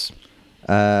ghosts?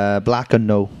 Black and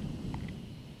no.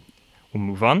 We'll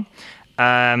move on.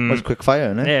 That's quick fire,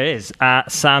 isn't it? There it is.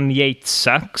 Sam Yates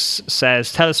Sucks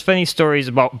says, tell us funny stories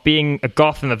about being a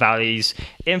goth in the valleys,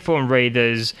 info on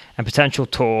Raiders, and potential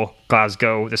tour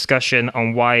Glasgow. Discussion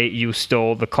on why you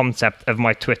stole the concept of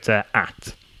my Twitter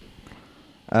at.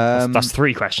 That's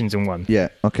 3 questions in one. Yeah,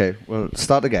 okay. Well,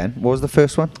 start again. What was the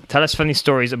first one? Tell us funny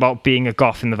stories about being a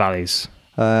goth in the valleys.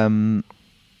 They're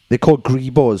called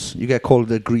Grebos. You get called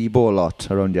a Grebo a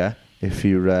lot around here if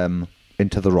you're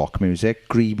into the rock music.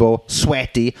 Grebo,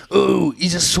 sweaty. Ooh,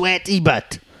 he's a sweaty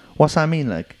butt. What's that mean,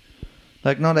 like?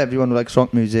 Like, not everyone who likes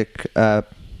rock music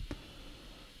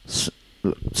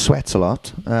sweats a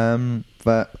lot.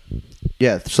 But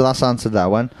Yeah, so that's answered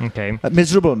that one. Okay.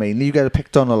 Miserable mainly, you get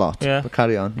picked on a lot. Yeah. But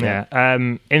carry on. Yeah.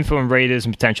 Info on Raiders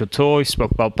and potential tours.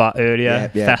 Spoke about that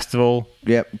earlier. Yeah. Festival.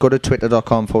 Yeah, go to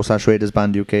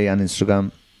twitter.com/RaidersBandUK and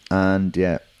Instagram. And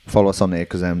yeah, follow us on there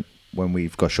because then when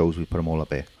we've got shows, we put them all up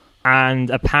there. And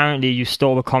apparently you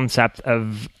stole the concept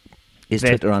of his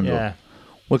Twitter handle. Yeah.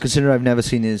 Well, considering I've never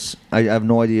seen his... I have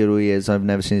no idea who he is. I've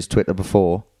never seen his Twitter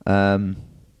before.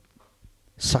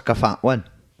 Sucker fat one.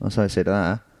 That's what I say to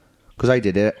that. Because I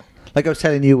did it. Like I was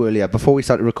telling you earlier, before we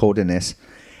started recording this,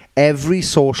 every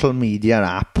social media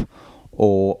app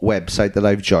or website that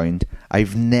I've joined,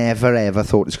 I've never ever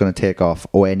thought it's going to take off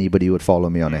or anybody would follow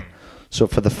me on it. So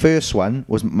for the first one,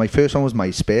 my first one was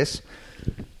MySpace.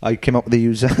 I came up with the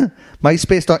user.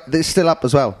 MySpace. It's still up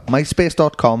as well.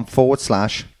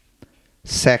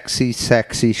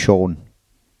 MySpace.com/sexy Sean.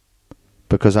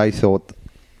 Because I thought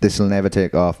this will never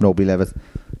take off. Nobody ever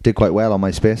did quite well on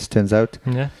MySpace, turns out.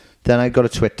 Yeah. Then I got a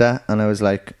Twitter and I was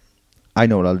like, I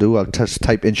know what I'll do. I'll just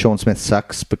type in Sean Smith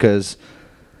sucks because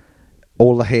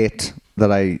all the hate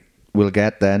that I will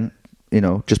get then,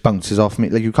 just bounces off me.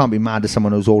 Like, you can't be mad at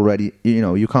someone who's already,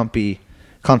 you can't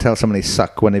tell someone they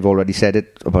suck when they've already said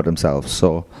it about themselves.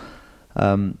 So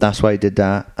that's why I did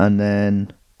that. And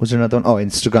then was there another one? Oh,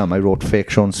 Instagram. I wrote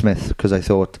fake Sean Smith because I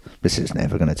thought this is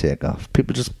never going to take off.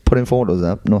 People just putting photos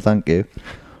up. No, thank you.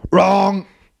 Wrong.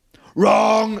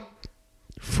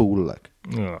 Fool, like.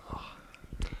 Ugh.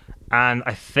 And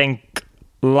I think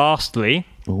lastly,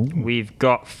 we've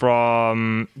got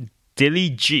from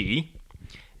Dilly G,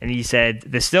 and he said,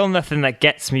 "There's still nothing that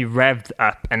gets me revved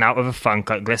up and out of a funk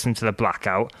like listening to the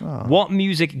Blackout. What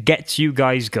music gets you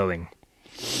guys going?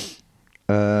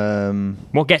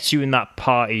 What gets you in that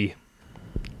party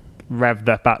revved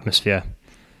up atmosphere?"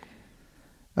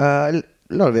 A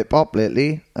lot of hip-hop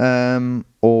lately,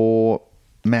 or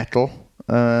metal.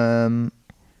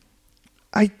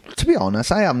 To be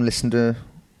honest, I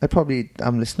probably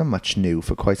haven't listened to much new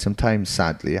for quite some time,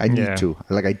 sadly. I need to.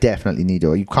 Like, I definitely need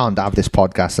to. You can't have this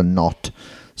podcast and not.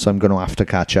 So I'm going to have to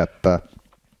catch up.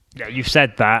 Yeah, you've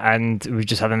said that, and we've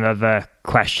just had another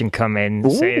question come in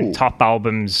saying top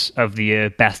albums of the year,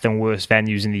 best and worst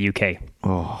venues in the UK.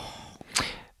 Oh. Do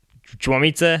you want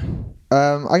me to?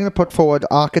 I'm going to put forward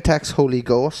Architects, Holy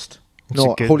Ghost.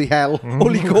 No, Holy Hell.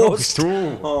 Holy Ghost.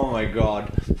 Oh my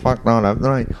God. Fuck no, no.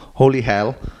 Right. Holy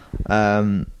Hell.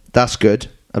 That's good.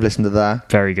 I've listened to that.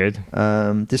 Very good.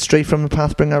 Did Straight From The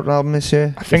Path bring out an album this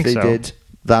year? I think so. They did.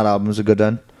 That album's a good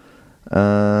one.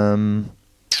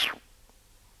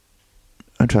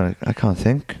 I can't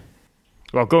think.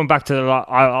 Well, going back to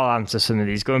I'll answer some of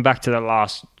these. Going back to the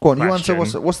last. Go on, question. you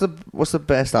answer. What's the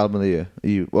best album of the year?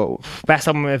 Best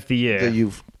album of the year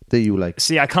that you like.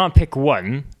 See, I can't pick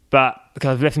one, but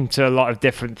because I've listened to a lot of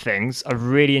different things, I've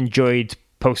really enjoyed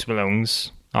Post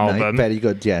Malone's album. Nice, very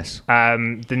good, yes.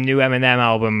 The new Eminem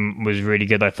album was really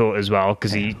good, I thought, as well,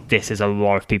 because he disses a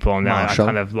lot of people on there. Marshall. I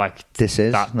kind of liked This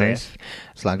is that nice.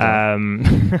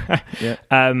 bit.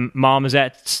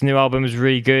 Marmoset's new album was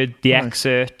really good. The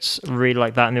Excerpts, really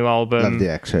like that new album. Love The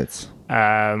Excerpts.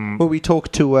 Well, we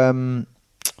talked to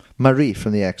Marie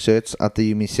from The Excerpts at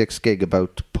the UME6 gig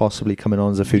about possibly coming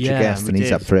on as a future guest, and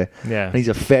he's up for it. Yeah. And he's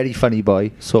a very funny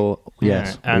boy, so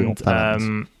yes. And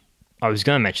I was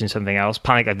going to mention something else.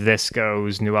 Panic at the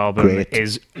Disco's new album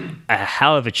is a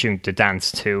hell of a tune to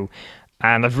dance to.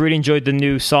 And I've really enjoyed the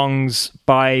new songs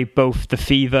by both The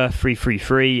Fever, Free Free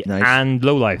Free, and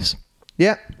Lowlives.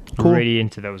 Yeah, cool. Really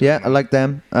into those. Yeah, I like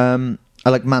them. I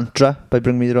like Mantra by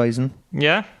Bring Me the Horizon.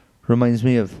 Yeah? Reminds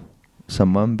me of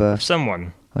someone, but...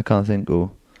 Someone. I can't think who.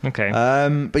 Okay.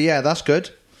 But yeah, that's good.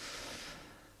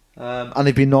 And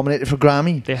they've been nominated for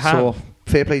Grammy. They have. So,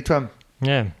 fair play to them.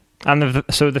 Yeah. And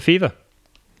The Fever.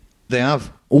 They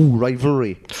have. Oh,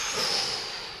 Rivalry.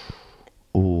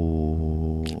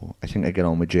 Oh, I think I get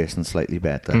on with Jason slightly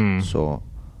better. So,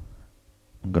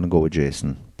 I'm going to go with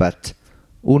Jason. But,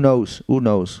 who knows? Who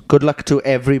knows? Good luck to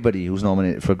everybody who's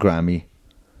nominated for a Grammy.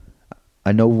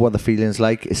 I know what the feeling's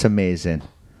like. It's amazing.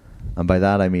 And by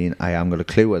that I mean I haven't got a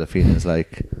clue what the feeling's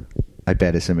like. I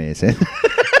bet it's amazing.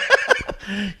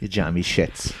 You jammy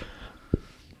shits.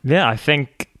 Yeah, I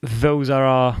think those are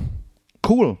our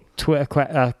cool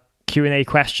Twitter Q&A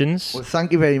questions. Well,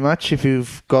 thank you very much if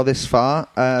you've got this far.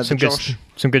 Some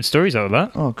good stories out of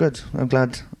that. Oh, good. I'm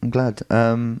glad.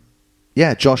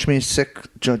 Yeah, Josh from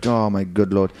UME6. Oh my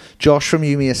good lord. Josh from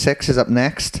UME6 is up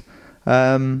next.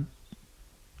 Yeah,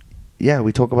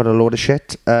 we talk about a load of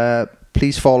shit.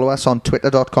 Please follow us on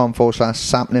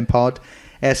twitter.com/sapningpod,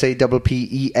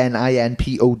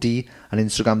 SAPPENINPOD, and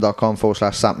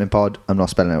Instagram.com/sapningpod. I'm not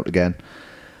spelling it out again.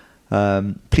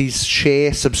 Please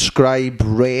share, subscribe,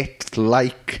 rate,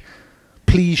 like,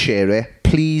 please share it.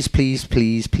 Please share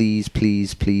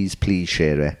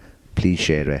it. Please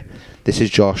share it. This is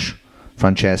Josh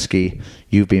Franceschi.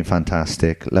 You've been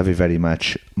fantastic. Love you very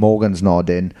much. Morgan's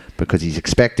nodding because he's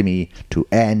expecting me to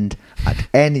end at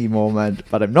any moment,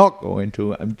 but I'm not going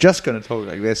to. I'm just going to talk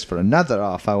like this for another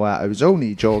half hour. I was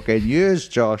only joking. Here's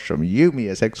Josh from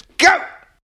Yumi 6. Go!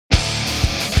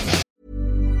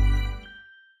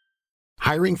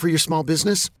 Hiring for your small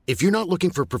business? If you're not looking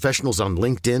for professionals on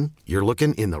LinkedIn, you're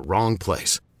looking in the wrong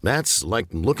place. That's like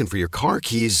looking for your car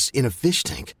keys in a fish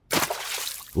tank.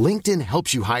 LinkedIn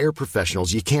helps you hire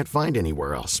professionals you can't find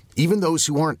anywhere else, even those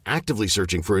who aren't actively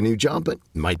searching for a new job but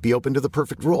might be open to the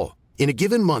perfect role. In a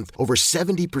given month, over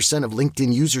 70% of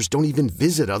LinkedIn users don't even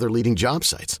visit other leading job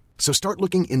sites. So start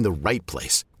looking in the right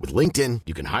place. With LinkedIn,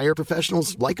 you can hire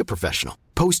professionals like a professional.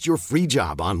 Post your free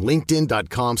job on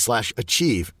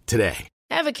linkedin.com/achieve today.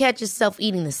 Ever catch yourself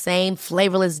eating the same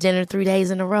flavorless dinner 3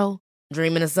 days in a row?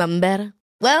 Dreaming of something better?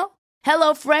 Well,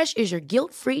 HelloFresh is your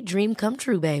guilt-free dream come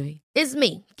true, baby. It's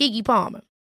me, Keke Palmer.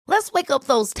 Let's wake up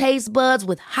those taste buds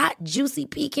with hot, juicy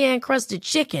pecan-crusted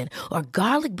chicken or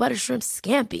garlic butter shrimp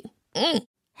scampi.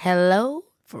 Hello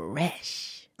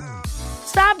Fresh.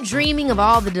 Stop dreaming of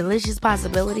all the delicious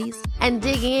possibilities and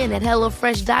dig in at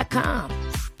HelloFresh.com.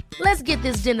 Let's get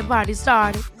this dinner party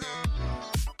started.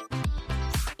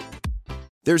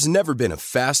 There's never been a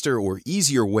faster or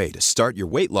easier way to start your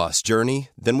weight loss journey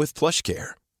than with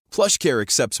PlushCare. PlushCare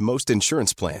accepts most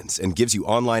insurance plans and gives you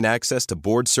online access to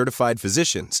board-certified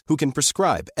physicians who can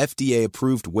prescribe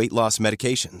FDA-approved weight loss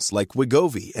medications like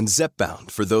Wegovy and Zepbound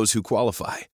for those who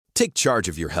qualify. Take charge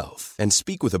of your health and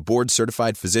speak with a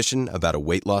board-certified physician about a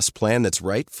weight loss plan that's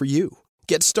right for you.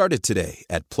 Get started today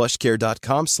at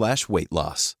plushcare.com/weight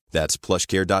loss. That's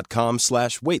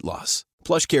plushcare.com/weight loss.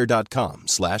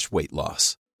 plushcare.com/weight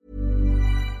loss.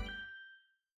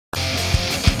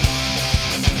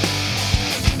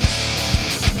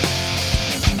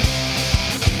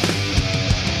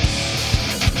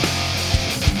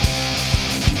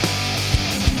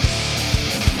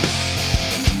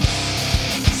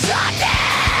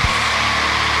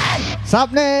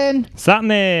 Sapnin!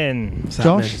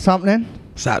 Josh, Sapnin?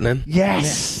 Sapnin.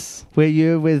 Yes! We're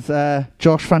here with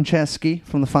Josh Franceschi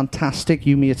from the fantastic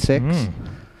Yumi at 6.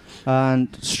 And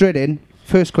straight in,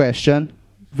 first question,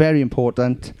 very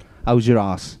important. How's your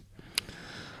ass?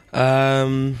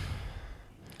 You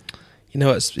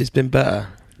know, it's been better.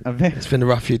 It's been a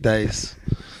rough few days.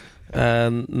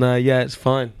 No, yeah, it's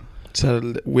fine. It's had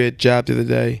a weird jab the other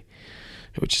day,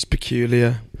 which is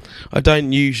peculiar. I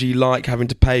don't usually like having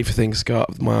to pay for things to go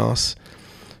up my arse.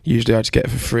 Usually I just get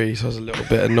it for free, so I was a little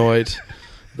bit annoyed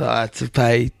that I had to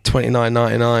pay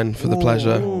 $29.99 for the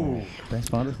pleasure.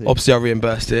 Obviously I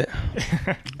reimbursed it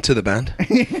to the band.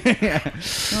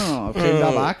 Oh, claim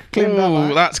that back.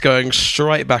 That's going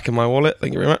straight back in my wallet,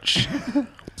 thank you very much.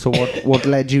 So what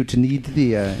led you to need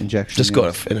the injection? Just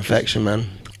got an infection, man.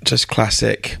 Just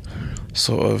classic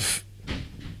sort of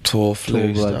tour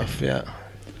flu stuff, yeah.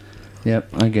 Yep,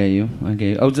 I get you. But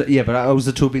how's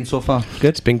the tour been so far? Good?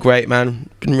 It's been great,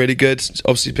 man. Been really good. It's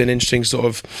obviously been interesting sort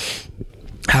of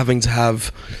having to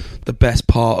have the best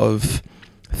part of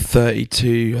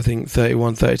 32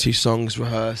 songs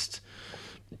rehearsed,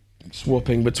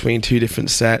 swapping between two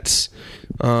different sets.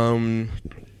 I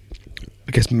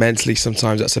guess mentally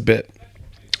sometimes that's a bit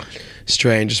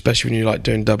strange, especially when you're like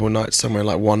doing double nights somewhere.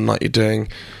 Like one night you're doing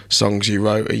songs you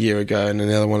wrote a year ago, and then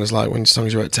the other one is like when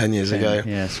songs you wrote 10 years ago.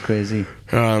 Yeah, it's crazy.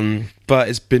 But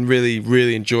it's been really,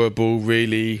 really enjoyable.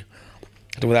 Really,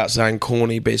 without sounding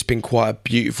corny, but it's been quite a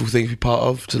beautiful thing to be part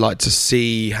of. To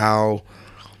see how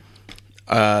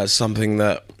something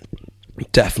that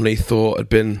definitely thought had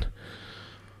been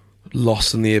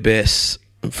lost in the abyss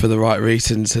for the right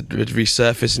reasons had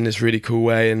resurfaced in this really cool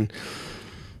way. And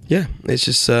yeah, it's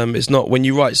just it's not, when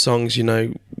you write songs, you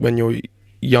know, when you're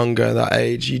younger, that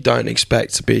age, you don't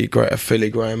expect to be a fully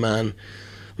grown man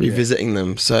revisiting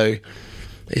them. So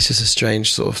it's just a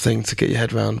strange sort of thing to get your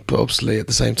head around, but obviously at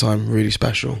the same time really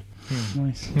special.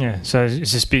 Nice. Yeah, so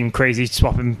it's just been crazy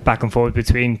swapping back and forth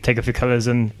between Take Off Your Colours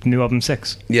and new album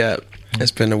 6. Yeah,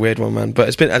 it's been a weird one, man, but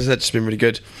it's been, as I said, it's been really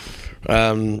good.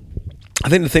 I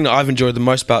think the thing that I've enjoyed the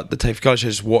most about the Take Off Your Colours show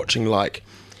is watching like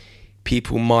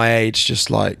people my age just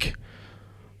like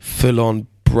full on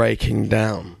breaking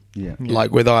down. Yeah.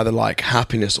 Like with either like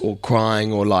happiness or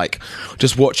crying, or like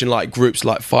just watching like groups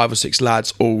like 5 or 6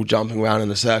 lads all jumping around in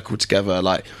a circle together.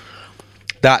 Like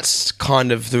that's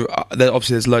kind of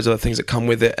obviously there's loads of other things that come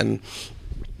with it, and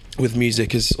with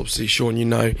music, as obviously Sean, you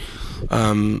know,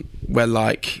 where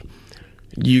like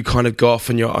you kind of go off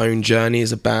on your own journey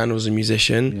as a band or as a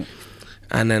musician,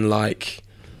 and then like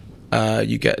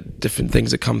you get different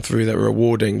things that come through that are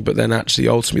rewarding, but then actually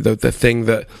ultimately the thing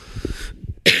that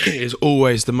is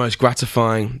always the most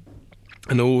gratifying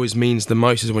and always means the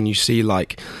most is when you see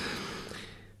like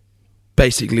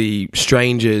basically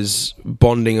strangers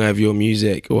bonding over your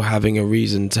music or having a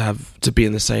reason to be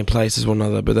in the same place as one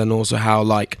another, but then also how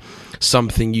like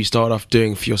something you start off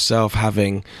doing for yourself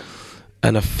having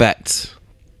an effect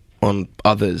on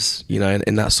others, you know,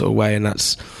 in that sort of way. And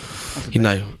that's you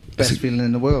know, best feeling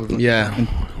in the world. Yeah. And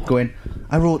going,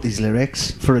 I wrote these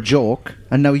lyrics for a joke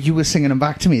and now you were singing them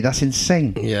back to me. That's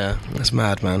insane. Yeah, that's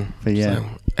mad, man. But yeah, so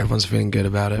everyone's feeling good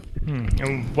about it.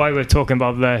 And while we're talking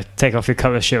about the Take Off Your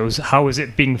Colours shows, how has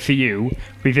it been for you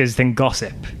revisiting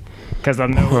Gossip? Because I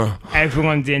know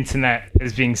everyone on the internet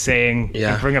has been saying,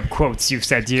 and bring up quotes you've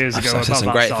said years ago about that song.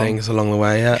 I've said some great things along the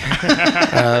way, yeah.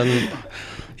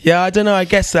 Yeah, I don't know, I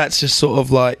guess that's just sort of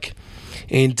like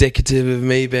indicative of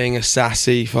me being a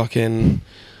sassy fucking,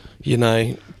 you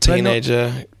know,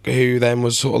 teenager who then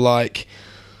was sort of like,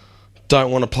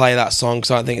 don't want to play that song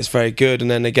because I don't think it's very good. And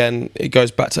then again, it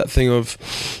goes back to that thing of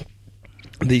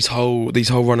these whole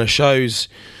run of shows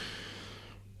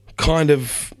kind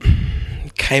of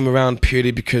came around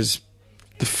purely because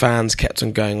the fans kept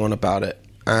on going on about it.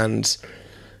 And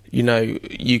you know,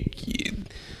 you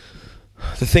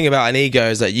the thing about an ego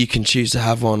is that you can choose to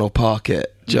have one or park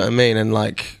it. Do you know what I mean? And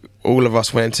like all of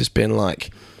us went into this being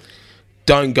like,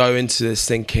 don't go into this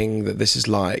thinking that this is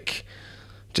like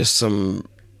just some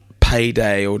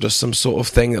payday or just some sort of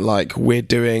thing that like we're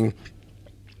doing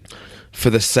for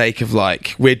the sake of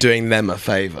like we're doing them a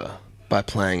favour by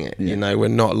playing it. You know, we're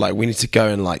not like, we need to go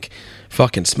and like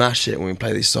fucking smash it when we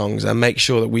play these songs and make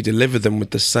sure that we deliver them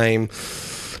with the same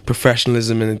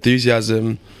professionalism and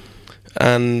enthusiasm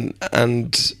and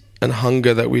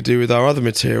hunger that we do with our other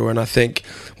material. And I think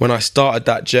when I started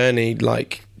that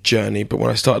but when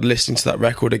I started listening to that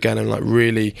record again and like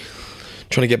really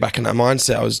trying to get back in that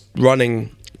mindset, I was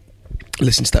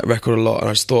listening to that record a lot, and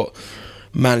I just thought,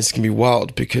 man, this can be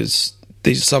wild because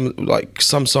these are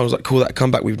some songs like Call That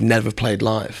Comeback we've never played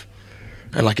live,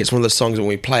 and like it's one of the songs that when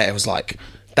we play it was like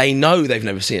they know they've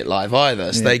never seen it live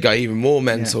either, so they go even more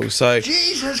mental. So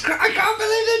Jesus Christ, I can't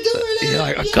believe they're doing it. Yeah,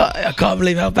 like, I can't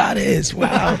believe how bad it is.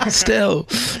 Wow. Still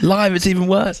live it's even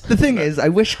worse. The thing is, I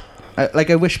wish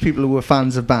people who were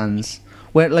fans of bands,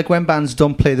 when bands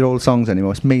don't play their old songs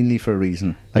anymore, it's mainly for a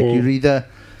reason. Like you're either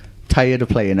tired of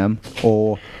playing them,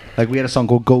 or like we had a song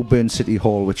called Go Burn City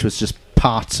Hall, which was just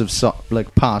parts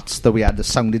that we had that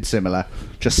sounded similar,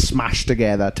 just smashed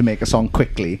together to make a song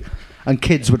quickly, and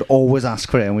kids would always ask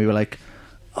for it, and we were like,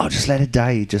 oh, just let it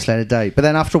die. But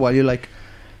then after a while you're like,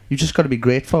 you just got to be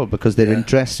grateful because they're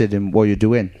interested in what you're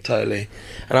doing. Totally.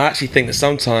 And I actually think that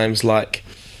sometimes, like,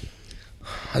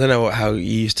 I don't know how you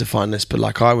used to find this, but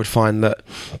like I would find that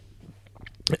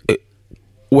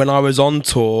when I was on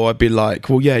tour, I'd be like,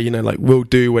 well, yeah, you know, like we'll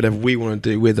do whatever we want to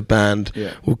do with the band,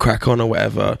 we'll crack on or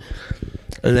whatever.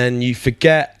 And then you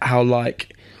forget how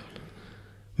like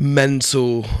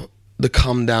mental the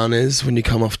come down is when you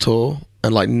come off tour,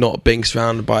 and like not being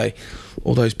surrounded by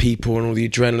all those people and all the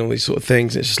adrenaline, all these sort of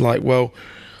things. It's just like, well,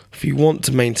 if you want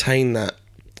to maintain that,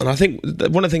 and I think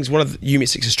one of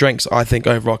U-ME6's strengths, I think,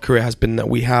 over our career has been that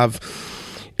we have,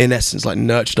 in essence, like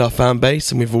nurtured our fan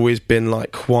base, and we've always been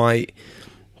like quite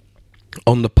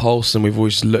on the pulse, and we've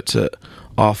always looked at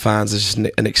our fans as just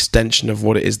an extension of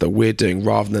what it is that we're doing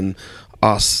rather than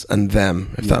us and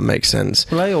them, if that makes sense.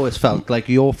 Well, I always felt like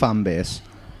your fan base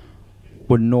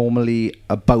were normally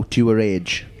about your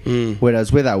age,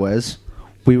 whereas with ours,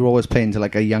 we were always playing to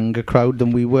like a younger crowd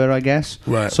than we were, I guess.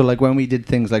 Right. So like when we did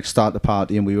things like Start the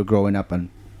Party and we were growing up and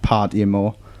partying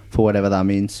more, for whatever that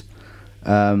means,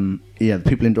 the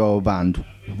people into our band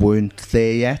weren't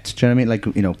there yet. Do you know what I mean?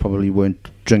 Like, you know, probably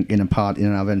weren't drinking and partying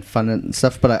and having fun and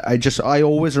stuff. But I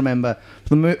always remember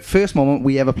the first moment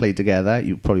we ever played together.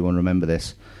 You probably won't remember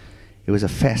this. It was a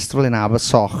festival in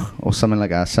Abersoch or something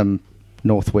like that, some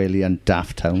North Walian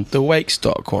daft town. The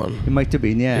Wakestock one. It might have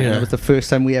been, yeah. And it was the first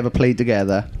time we ever played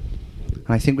together. And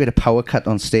I think we had a power cut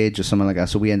on stage or something like that.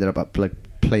 So we ended up like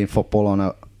playing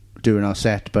football during our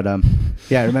set. But I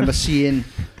remember seeing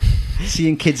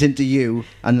kids into you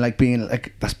and like being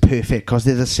like, that's perfect because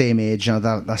they're the same age. You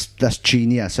know, that's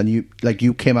genius. And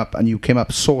you came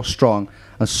up so strong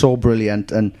and so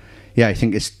brilliant. And yeah, I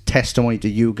think it's testimony to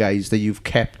you guys that you've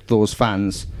kept those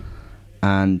fans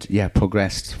and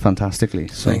progressed fantastically.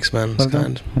 So, thanks, man. Well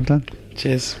done.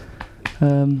 Cheers.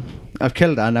 I've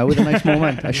killed her now with a nice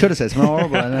moment. I should have said something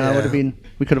horrible, and then I would have been.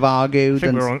 We could have argued.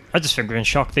 I just think we're in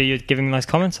shock that you're giving nice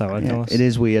comments out. It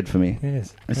is weird for me. It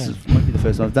is. This might be the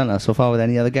first time I've done that so far with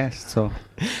any other guest. So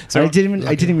I didn't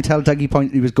even tell Dougie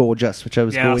Point he was gorgeous, which I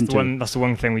was going to. That's the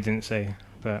one thing we didn't say.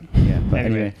 But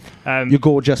anyway. You're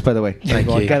gorgeous, by the way. Thank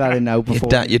you. I'll get that in now before.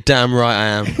 You're damn right I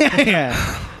am. Yeah.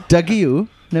 Dougie, you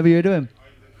never heard of him.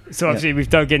 So obviously we've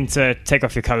dug into Take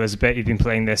Off Your Colours a bit. You've been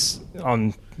playing this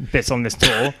on bits on this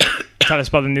tour. Tell us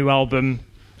about the new album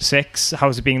 6.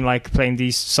 How's it been like playing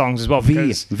these songs as well?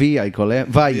 V I call it.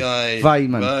 Vi,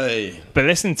 man. But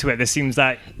listening to it, there seems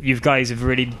that you guys have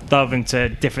really delved into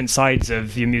different sides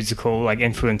of your musical like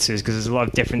influences, because there's a lot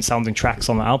of different sounding tracks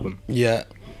on the album. Yeah.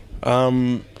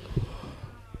 Making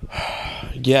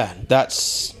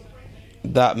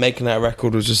that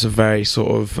record was just a very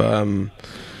sort of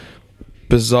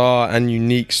bizarre and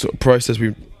unique sort of process.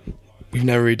 We've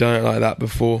never really done it like that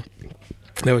before.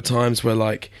 There were times where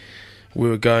like we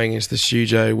were going into the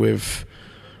studio with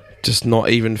just not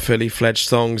even fully fledged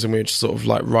songs, and we were just sort of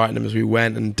like writing them as we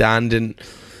went, and Dan didn't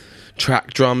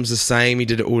track drums the same. He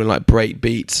did it all in like break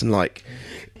beats, and like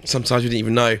sometimes we didn't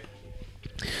even know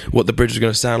what the bridge was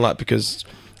going to sound like, because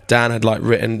Dan had like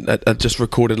just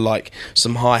recorded like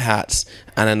some hi-hats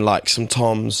and then like some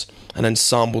toms and then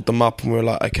sampled them up, and we were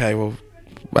like, okay, well,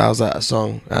 how's that a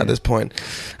song at this point?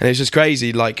 And it was just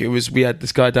crazy. Like we had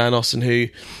this guy Dan Austin who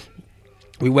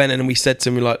we went in and we said to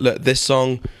him, we're like, look, this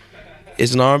song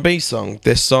is an R&B song,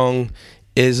 this song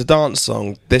is a dance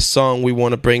song, this song we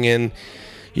want to bring in,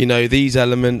 you know, these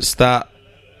elements that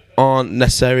aren't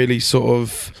necessarily sort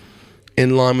of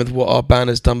in line with what our band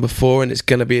has done before, and it's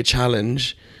going to be a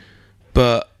challenge,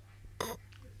 but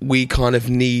we kind of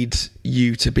need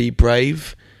you to be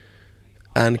brave.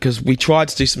 And because we tried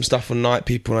to do some stuff on Night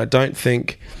People, and I don't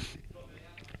think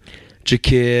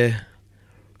Jakir,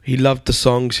 he loved the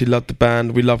songs, he loved the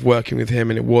band, we loved working with him,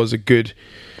 and it was a good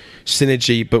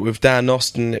synergy. But with Dan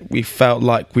Austin, we felt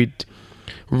like we'd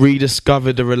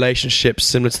rediscovered a relationship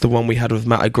similar to the one we had with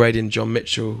Matt O'Grady and John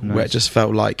Mitchell, where it just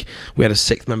felt like we had a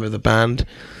 6th member of the band.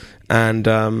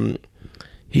 And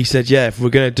he said, yeah, if we're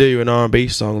going to do an R&B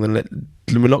song, then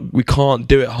we can't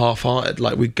do it half-hearted,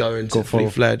 like we go into fully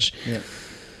fledged. Yeah.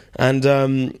 And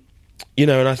you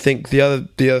know, and I think the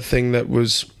other thing that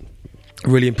was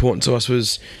really important to us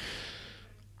was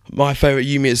my favourite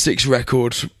You Me at 6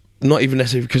 record, not even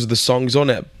necessarily because of the songs on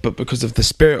it, but because of the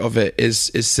spirit of it,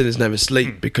 is Sinners Never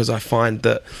Sleep, because I find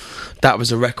that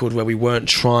was a record where we weren't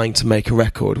trying to make a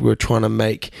record, we were trying to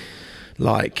make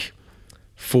like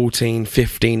 14,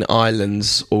 15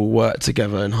 islands all work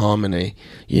together in harmony,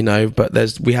 you know. But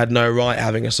we had no right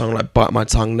having a song like Bite My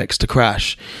Tongue next to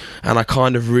Crash, and I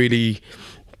kind of really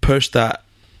pushed that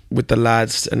with the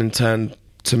lads, and in turn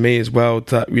to me as well,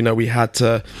 that, you know, we had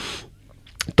to,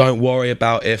 don't worry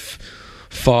about if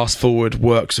Fast Forward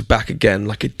works with Back Again,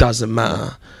 like it doesn't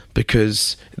matter,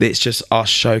 because it's just us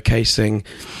showcasing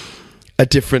a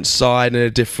different side and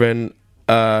a different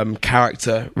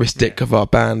characteristic of our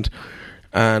band.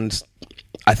 And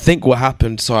I think what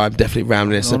happened, sorry, I'm definitely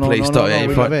rambling, so please stop.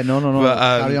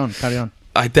 No, carry on.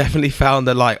 I definitely found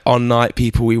that like on Night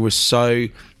People we were so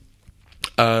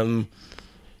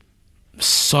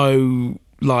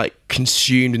like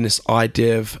consumed in this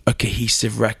idea of a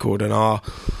cohesive record, and our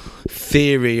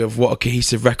theory of what a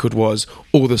cohesive record was,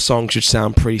 all the songs should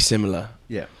sound pretty similar.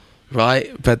 Yeah. Right?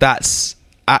 But that's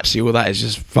actually, all that is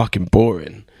just fucking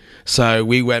boring. So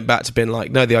we went back to being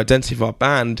like, no, the identity of our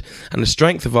band and the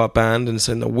strength of our band, and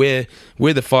saying that we're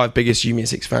the 5 biggest You Me at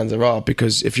 6 fans there are,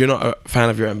 because if you're not a fan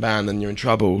of your own band, then you're in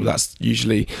trouble. That's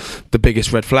usually the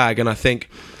biggest red flag. And I think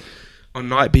on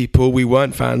Night People, we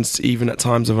weren't fans even at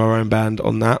times of our own band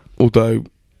on that, although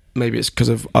maybe it's because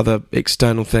of other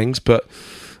external things. But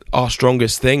our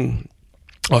strongest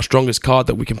card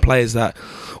that we can play is that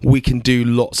we can do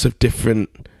lots of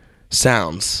different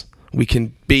sounds. We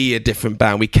can be a different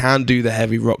band. We can do the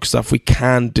heavy rock stuff. We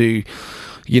can do,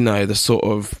 you know, the sort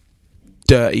of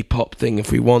dirty pop thing if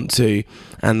we want to.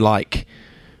 And like,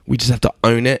 we just have to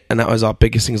own it. And that was our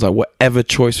biggest thing, is like, whatever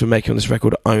choice we're making on this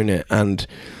record, own it. And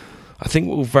I think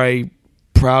we're very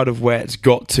proud of where it's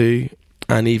got to.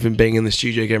 And even being in the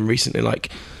studio again recently, like,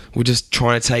 we're just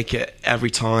trying to take it every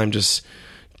time, just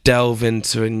delve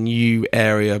into a new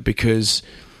area, because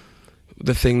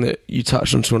the thing that you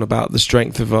touched on, Sean, about the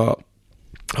strength of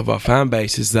our fan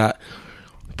base is that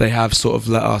they have sort of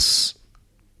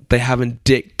they haven't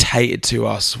dictated to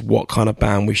us what kind of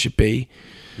band we should be.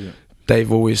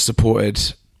 They've always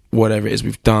supported whatever it is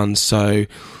we've done, so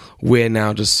we're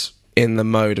now just in the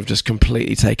mode of just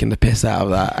completely taking the piss out of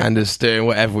that and just doing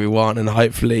whatever we want. And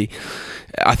hopefully,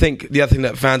 I think the other thing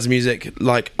that fans of music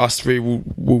like us three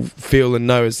will feel and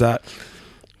know is that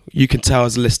you can tell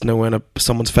as a listener when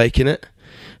someone's faking it.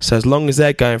 So as long as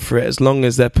they're going for it, as long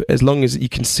as you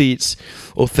can see it's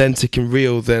authentic and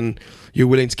real, then you're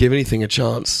willing to give anything a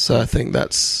chance. So I think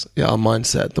that's our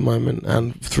mindset at the moment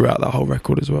and throughout that whole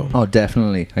record as well. Oh,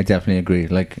 definitely. I definitely agree.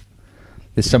 Like,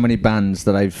 there's so many bands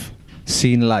that I've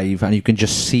seen live and you can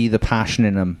just see the passion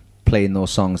in them playing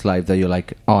those songs live that you're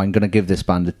like, oh, I'm going to give this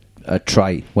band a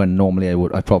try, when normally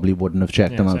I probably wouldn't have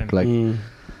checked them out. Like,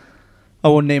 I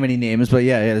won't name any names, but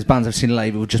yeah, there's bands I've seen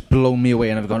live who just blown me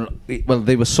away, and I've gone, well,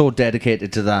 they were so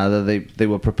dedicated to that they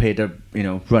were prepared to,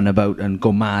 run about and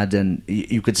go mad, and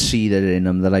you could see that in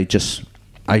them, that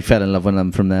I fell in love with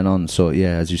them from then on. So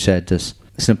yeah, as you said, it's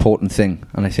an important thing,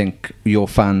 and I think your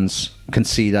fans can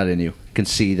see that in you, can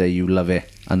see that you love it,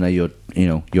 and that you're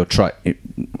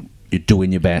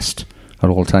doing your best at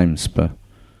all times. But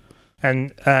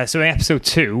and so in episode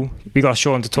 2, we got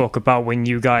Sean to talk about when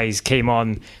you guys came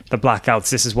on the Blackouts.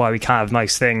 This is why we can't have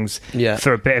nice things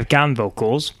for a bit of Gan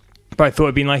vocals. But I thought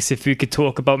it'd be nice if we could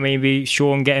talk about maybe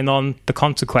Sean getting on The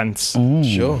Consequence.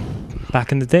 Sure.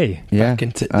 Back in the day. Yeah. Back in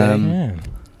the day.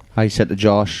 I said to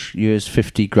Josh, here's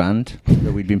 50 grand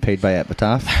that we'd been paid by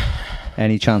Epitaph.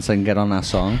 Any chance I can get on that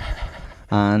song?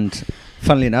 And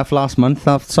funnily enough, last month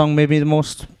that song made me the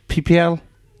most PPL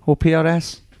or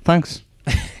PRS. Thanks.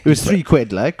 It was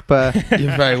 £3, like, but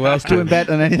you're very well doing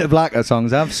better than any of the Blackout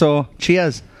songs have. So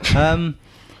cheers.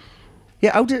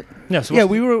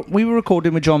 We were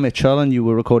recording with John Mitchell, and you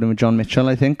were recording with John Mitchell,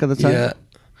 I think, at the time. Yeah.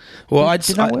 Well, I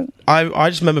just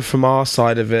remember from our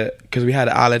side of it, because we had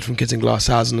Aled from Kids in Glass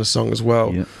House on the song as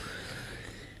well. Yeah.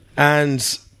 And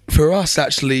for us,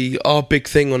 actually, our big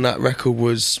thing on that record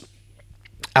was,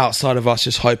 outside of us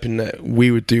just hoping that we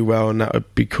would do well and that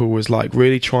would be cool, was like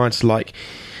really trying to like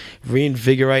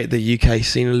reinvigorate the UK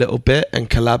scene a little bit and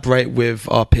collaborate with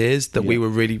our peers that we were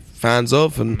really fans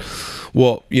of, and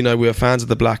we were fans of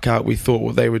the Blackout. We thought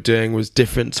what they were doing was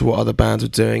different to what other bands were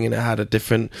doing, and it had a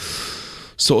different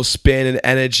sort of spin and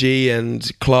energy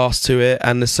and class to it.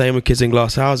 And the same with Kids in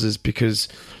Glass Houses, because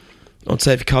on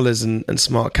Safe Colours and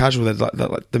Smart Casual, there's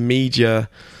like the media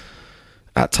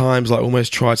at times like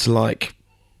almost tried to like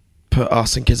put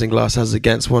us and Kids in Glass Houses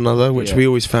against one another, which we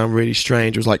always found really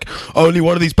strange. It was like, only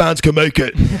one of these bands can make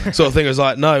it sort of thing. It was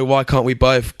like, no, why can't we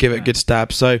both give it a good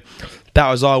stab? So that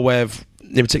was our way of,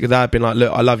 in particular, that being like,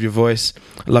 look, I love your voice,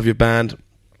 I love your band,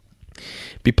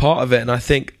 be part of it. And I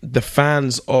think the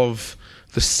fans of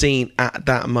the scene at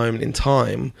that moment in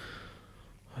time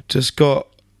just got,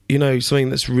 something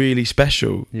that's really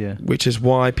special, which is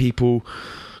why people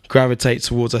gravitate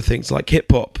towards, I think, like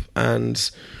hip hop and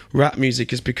rap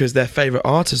music, is because their favourite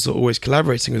artists are always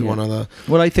collaborating with one another.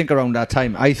 Well, I think around that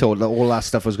time, I thought that all that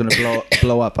stuff was going to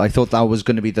blow up. I thought that was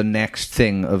going to be the next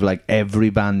thing of like every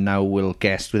band now will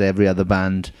guest with every other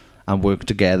band and work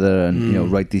together and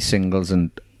write these singles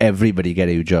and everybody get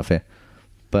huge off it.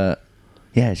 But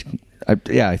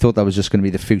I thought that was just going to be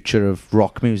the future of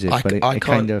rock music. I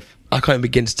can't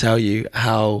begin to tell you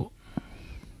how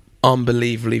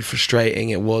unbelievably frustrating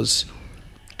it was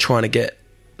trying to get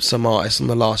some artists on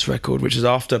the last record, which is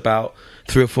after about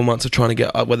 3 or 4 months of trying to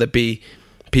get, whether it be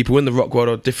people in the rock world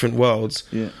or different worlds.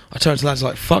 I turned to lads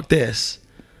like, fuck this,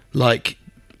 like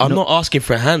I'm not asking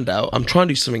for a handout, I'm trying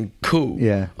to do something cool.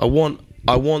 I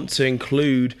want to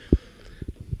include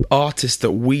artists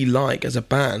that we like as a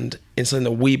band in something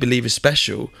that we believe is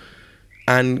special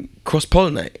and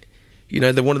cross-pollinate.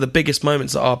 One of the biggest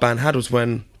moments that our band had was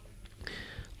when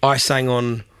I sang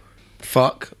on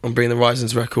Fuck on Bring the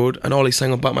Horizons record, and Ollie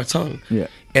sang on Bite My Tongue.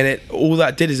 And all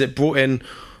that did is it brought in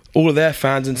all of their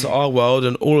fans into our world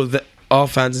and all of our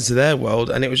fans into their world,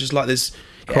 and it was just like this,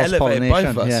 it elevated both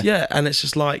of us. And it's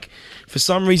just like, for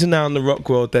some reason now in the rock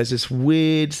world there's this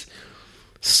weird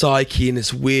psyche and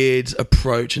this weird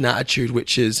approach and attitude,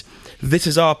 which is, this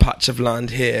is our patch of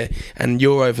land here and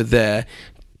you're over there,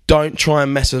 don't try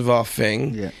and mess with our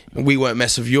thing, we won't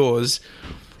mess with yours.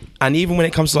 And even when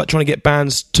it comes to like trying to get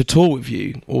bands to tour with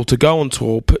you or to go on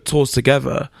tour, put tours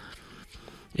together,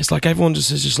 it's like everyone just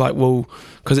is just like, well,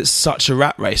 because it's such a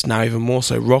rat race now, even more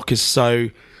so. Rock is so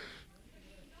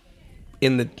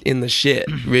in the shit,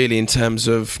 really, in terms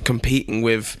of competing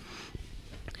with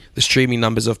the streaming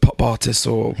numbers of pop artists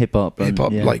or hip hop.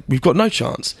 Like, we've got no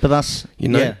chance. But that's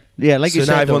like so you said,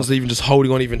 now everyone's even just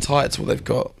holding on even tighter to what they've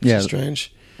got. It's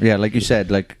strange. Yeah, like you said,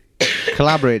 like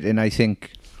collaborating, I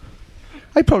think.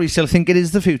 I probably still think it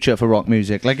is the future for rock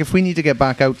music. Like, if we need to get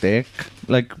back out there,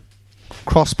 like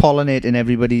cross-pollinating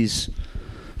everybody's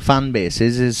fan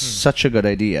bases is such a good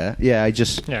idea.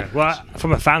 Well,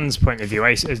 from a fan's point of view,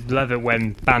 I love it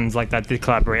when bands like that did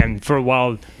collaborate, and for a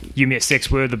while Yumi at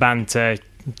Six were the band to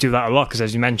do that a lot, because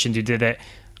as you mentioned, you did it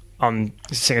on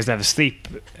Singers Never Sleep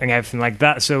and everything like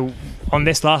that. So on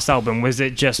this last album, was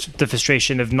it just the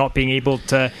frustration of not being able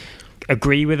to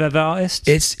agree with other artists?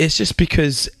 It's just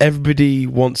because everybody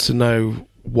wants to know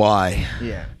why.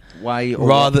 Yeah. Why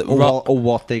or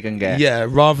what they can get. Yeah,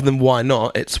 rather than why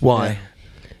not, it's why. Yeah.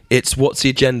 It's what's the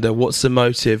agenda, what's the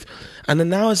motive. And then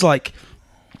now it's like,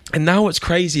 and now what's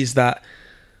crazy is that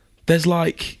there's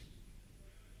like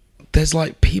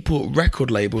people at record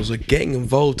labels are getting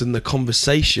involved in the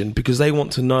conversation because they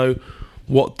want to know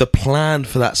what the plan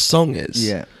for that song is.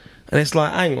 Yeah. And it's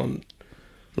like, hang on,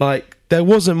 like there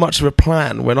wasn't much of a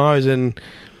plan when I was in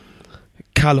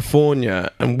California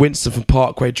and Winston from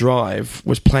Parkway Drive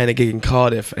was playing a gig in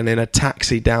Cardiff and in a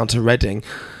taxi down to Reading.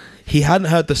 He hadn't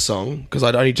heard the song because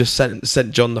I'd only just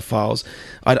sent John the files.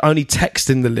 I'd only texted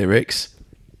him the lyrics.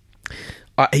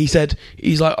 He's like,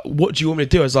 what do you want me to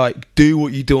do? I was like, do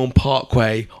what you do on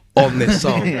Parkway on this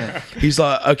song. Yeah. He's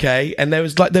like, okay. And there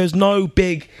was no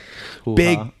big,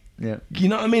 yeah. You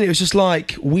know what I mean? It was just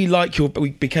like, we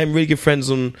became really good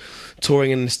friends on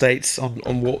touring in the States,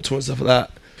 on Warped Tour and stuff like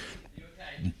that.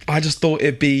 I just thought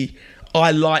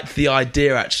I liked the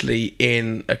idea actually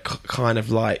in a kind of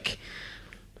like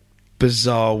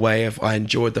bizarre way of, I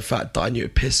enjoyed the fact that I knew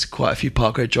it pissed quite a few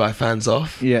Parkway Drive fans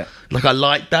off. Yeah. Like I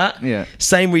liked that. Yeah.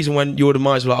 Same reason when Your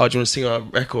Demise were like, oh, do you want to sing on a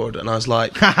record? And I was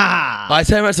like, I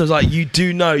tell myself, I was like, you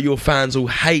do know your fans will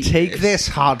hate this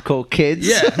hardcore kids.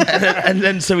 Yeah. and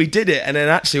then so we did it, and then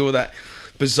actually all that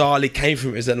bizarrely came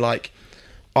from it is then like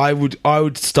I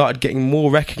would start getting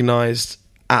more recognised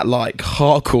at like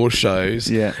hardcore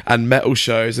shows and metal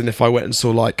shows, and if I went and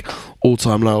saw like All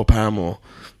Time Low or Paramore,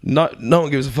 no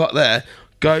one gives a fuck there.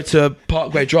 Go to a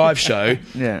Parkway Drive show,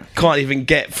 can't even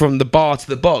get from the bar to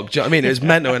the bog. Do you know what I mean? It was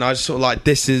mental, and I was sort of like,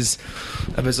 this is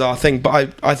a bizarre thing.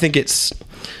 But I think it's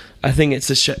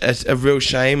a real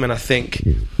shame, and I just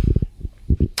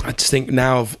think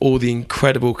now of all the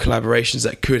incredible collaborations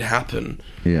that could happen,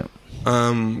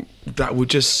 that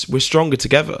we're stronger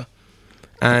together.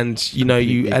 And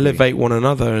you elevate one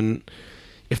another, and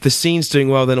if the scene's doing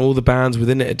well, then all the bands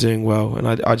within it are doing well. And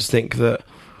I just think that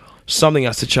something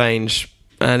has to change,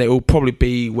 and it will probably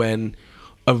be when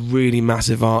a really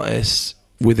massive artist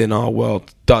within our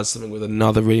world does something with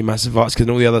another really massive artist,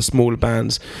 because all the other smaller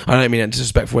bands, I don't mean in a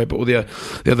disrespectful way, but all the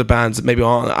other bands that maybe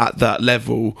aren't at that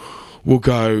level will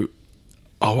go,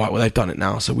 oh right, well they've done it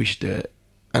now, so we should do it.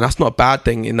 And that's not a bad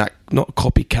thing in that, not a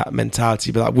copycat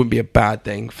mentality, but that wouldn't be a bad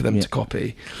thing for them to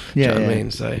copy. Do you know what I mean?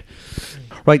 So,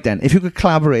 right then, if you could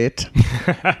collaborate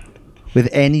with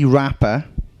any rapper,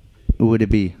 who would it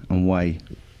be and why?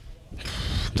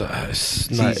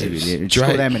 It's easy,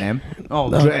 Drake. Go Eminem. Oh,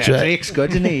 no, Drake's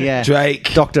good, isn't he? Yeah.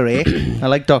 Drake. Dr. Ake. I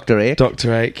like Dr. Ake.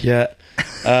 Dr. Ake, yeah.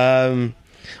 I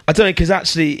don't know, because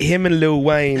actually him and Lil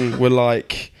Wayne were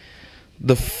like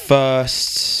the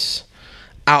first,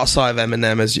 outside of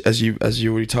Eminem, as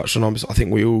you already touched on. I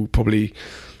think we all probably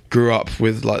grew up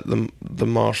with like the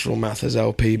Marshall Mathers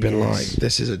LP being like,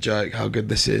 this is a joke, how good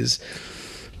this is.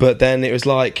 But then it was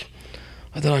like,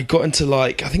 I don't know, I got into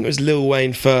like, I think it was Lil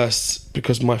Wayne first,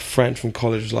 because my friend from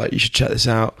college was like, you should check this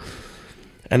out.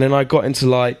 And then I got into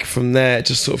like, from there it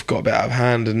just sort of got a bit out of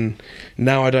hand, and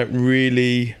now I don't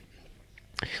really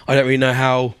know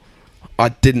how I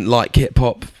didn't like hip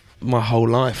hop my whole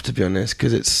life, to be honest,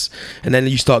 because it's, and then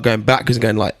you start going backwards and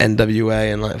going like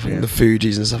NWA and like the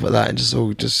Fugees and stuff like that, and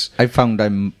just I found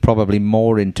I'm probably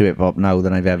more into hip hop now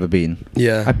than I've ever been.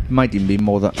 Yeah, I might even be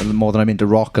more than I'm into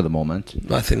rock at the moment.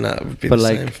 I think that would be the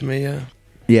same for me.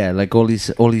 Yeah, like all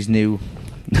these new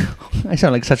I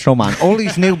sound like such no man. All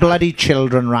these new bloody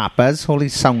children rappers, all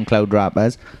these SoundCloud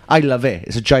rappers, I love it.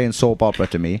 It's a giant soap opera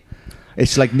to me.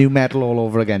 It's like new metal all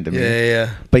over again to me.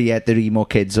 Yeah. But yet the emo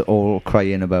kids are all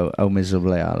crying about how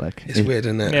miserable they are. Like, it's weird,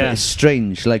 isn't it? Yeah. It's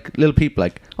strange. Like little people,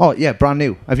 like, oh yeah, brand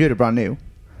new. I've heard it brand new.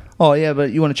 Oh yeah,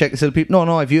 but you want to check this little people?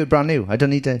 No, I've heard brand new. I don't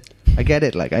need to. I get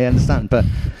it. Like, I understand. But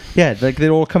yeah, like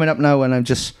they're all coming up now, and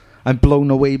I'm blown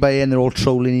away by it. And they're all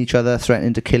trolling each other,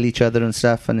 threatening to kill each other and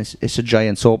stuff. And it's a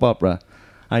giant soap opera.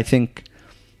 I think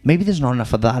maybe there's not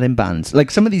enough of that in bands.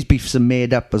 Like some of these beefs are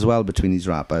made up as well between these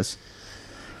rappers.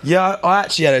 Yeah, I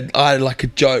actually had like a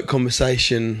joke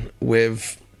conversation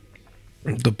with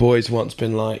the boys once,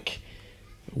 been like,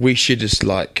 we should just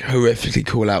like horrifically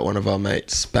call out one of our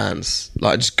mates' bands,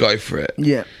 like just go for it.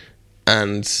 Yeah.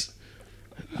 And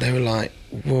they were like,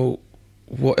 well,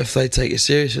 what if they take it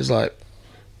serious? It's like,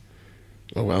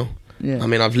 oh well. Yeah. I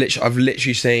mean, I've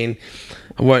literally seen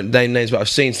I won't name names, but I've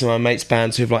seen some of my mates'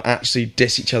 bands who've like actually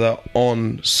dissed each other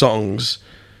on songs,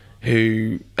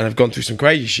 and have gone through some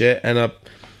crazy shit and are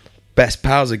best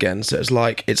pals again. So it's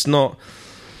like, it's not.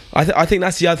 I think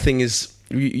that's the other thing is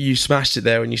you smashed it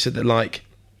there when you said that like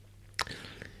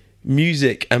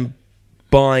music and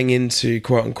buying into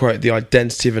quote unquote the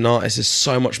identity of an artist is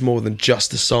so much more than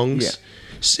just the songs. Yeah.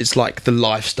 It's like the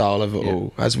lifestyle of it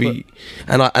all.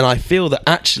 And I feel that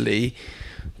actually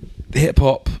hip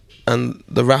hop and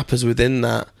the rappers within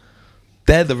that,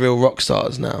 they're the real rock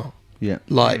stars now. Yeah.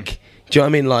 Like, do you know what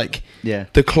I mean? Like, yeah.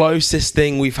 The closest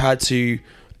thing we've had to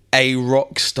a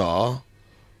rock star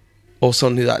or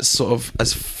somebody that's sort of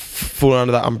has fallen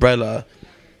under that umbrella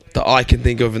that I can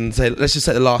think of and say, let's just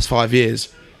say the last 5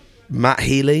 years, Matt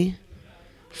Healy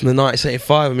from the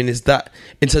 1975. I mean, is that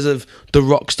in terms of the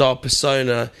rock star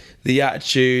persona, the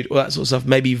attitude, all that sort of stuff?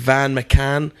 Maybe Van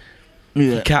McCann,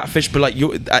 Catfish, but like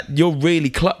you're really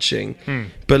clutching.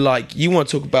 But like you want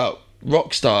to talk about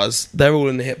rock stars, they're all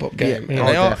in the hip hop game. Yeah, and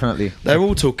they are, definitely. They're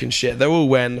all talking shit. They're all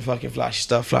wearing the fucking flashy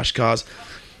stuff, flash cars.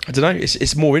 I don't know.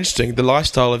 It's more interesting. The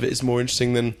lifestyle of it is more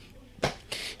interesting than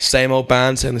same old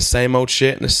bands saying the same old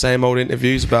shit and the same old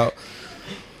interviews about.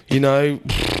 You know,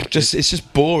 it's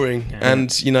just boring,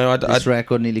 and you know, this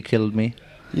record nearly killed me.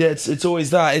 Yeah, it's always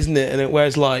that, isn't it? And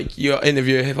whereas like you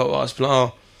interview a hip hop artist, like,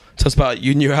 oh, tell us about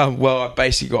your new album. Well, I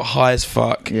basically got high as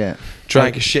fuck. Yeah,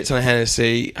 drank a shit ton of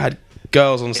Hennessy, had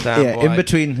girls on standby. Yeah, in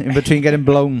between getting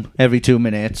blown every 2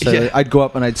 minutes, I'd go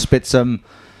up and I'd spit some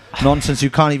nonsense you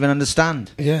can't even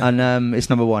understand. Yeah, and it's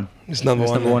number one. It's number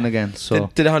one again. So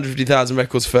did 150,000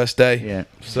 records first day. Yeah.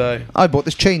 So I bought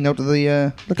this chain out of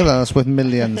the. Look at that, that's worth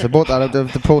millions. I bought that out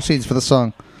of the proceeds for the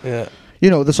song. Yeah. You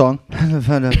know the song.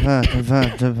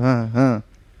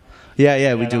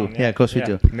 Yeah, we do. Yeah, of course we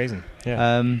do. Amazing.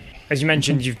 Yeah. As you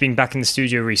mentioned, you've been back in the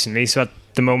studio recently. So at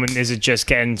the moment, is it just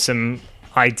getting some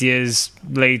ideas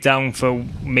laid down for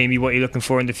maybe what you're looking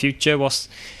for in the future?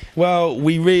 Well,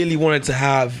 we really wanted to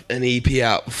have an EP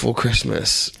out before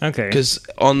Christmas. Okay. Because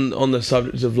on the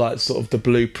subject of like sort of the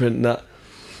blueprint that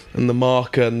and the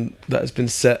marker that has been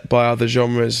set by other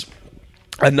genres,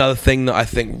 another thing that I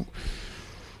think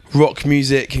rock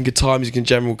music and guitar music in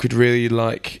general could really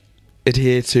like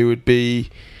adhere to would be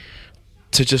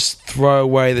to just throw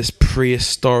away this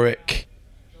prehistoric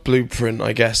blueprint,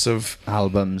 I guess, of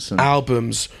albums.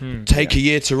 Take a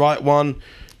year to write one,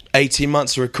 18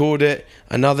 months to record it,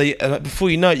 before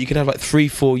you know it, you can have like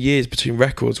 3-4 years between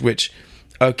records, which,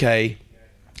 okay,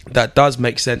 that does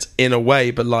make sense in a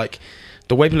way, but like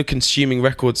the way people are consuming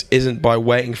records isn't by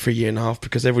waiting for a year and a half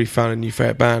because everybody found a new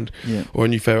favourite band or a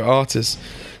new favourite artist.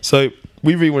 So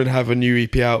we really wanted to have a new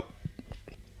EP out,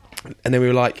 and then we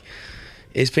were like,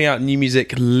 is putting out new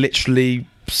music literally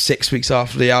 6 weeks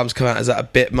after the album's come out, is that a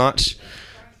bit much?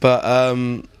 But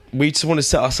we just want to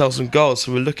set ourselves some goals,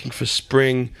 so we're looking for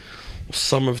spring or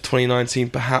summer of 2019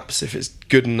 perhaps, if it's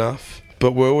good enough.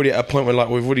 But we're already at a point where like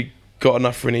we've already got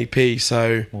enough for an EP,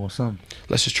 so awesome.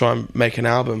 Let's just try and make an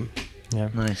album. Yeah,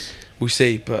 nice. We'll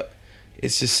see, but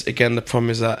it's just, again, the problem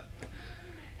is that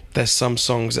there's some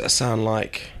songs that sound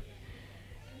like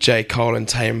J. Cole and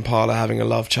Tame Impala having a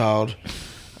love child,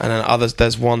 and then others,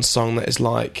 there's one song that is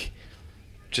like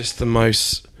just the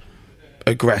most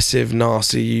aggressive,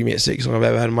 nasty You Me at 6 song I've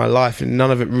ever heard in my life, and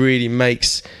none of it really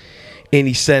makes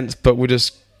any sense, but we're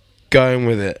just going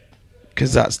with it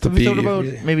because that's the beauty. Have you thought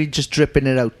about maybe just dripping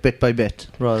it out bit by bit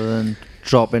rather than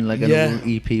dropping like an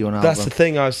EP or an album? That's the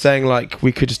thing. I was saying, like,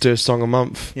 we could just do a song a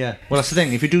month. Yeah, well, that's the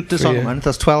thing. If you do the song a month,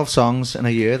 that's 12 songs in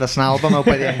a year. That's an album out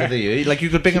by the end of the year. Like, you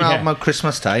could bring an album out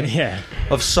Christmas time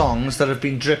of songs that have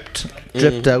been dripped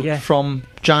out from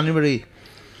January.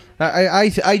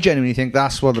 I genuinely think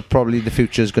that's what probably the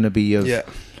future is going to be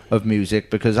of music,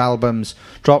 because albums,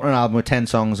 dropping an album with 10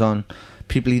 songs on,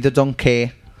 people either don't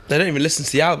care, they don't even listen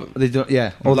to the album, they don't,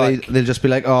 or like, they'll just be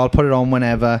like, oh, I'll put it on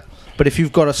whenever. But if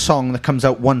you've got a song that comes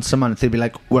out once a month, they'll be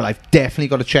like, well, I've definitely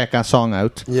got to check that song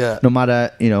out, no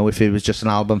matter, you know, if it was just an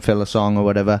album filler song or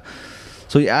whatever.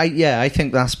 So I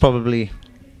think that's probably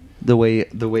the way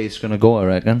it's going to go, I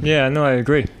reckon. Yeah, no, I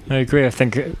agree. I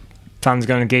think fans are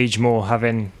going to engage more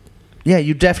having... Yeah,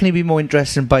 you'd definitely be more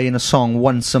interested in buying a song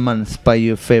once a month by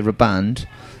your favourite band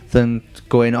than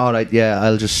going, alright,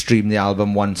 I'll just stream the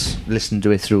album once, listen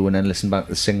to it through, and then listen back to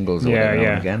the singles or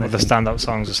whatever again. Or the standout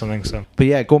songs or something. So, but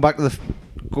yeah, going back to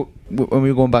when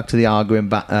we were going back to the arguing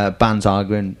bands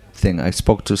arguing thing, I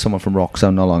spoke to someone from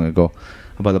Rocksound not long ago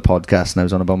about the podcast, and I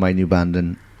was on about my new band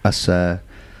and us.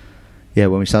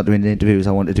 When we started doing the interviews,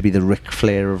 I wanted to be the Ric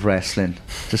Flair of wrestling.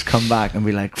 Just come back and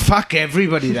be like, fuck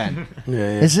everybody then.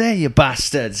 Is there, you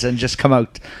bastards? And just come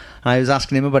out. And I was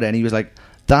asking him about it, and he was like,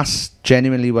 that's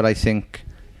genuinely what I think.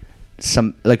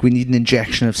 We need an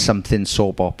injection of something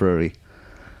soap opera-y.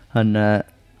 And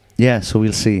so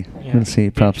we'll see. Yeah, we'll see.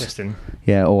 Perhaps. Interesting.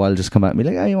 Yeah, I'll just come back and be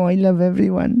like, I love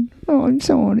everyone. Oh, I'm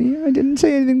sorry. I didn't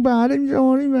say anything bad. I'm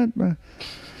sorry. But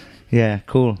yeah,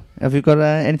 cool. Have you got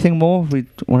anything more? We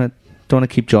don't want to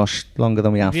keep Josh longer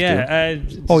than we have to.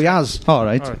 Yaz. All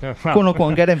right. No. Go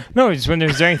on, get him. No, just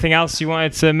wondering, is there anything else you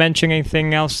wanted to mention?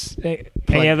 Anything else?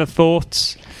 Any other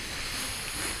thoughts?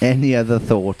 Any other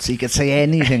thoughts? He could say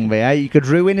anything, mate. He could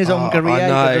ruin his own career. I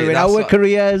know, he could ruin our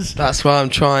careers. That's why I'm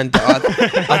trying.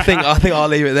 I think I'll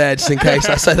leave it there just in case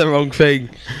I say the wrong thing.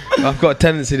 I've got a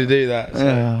tendency to do that.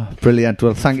 So. Brilliant.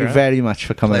 Well, thank you very much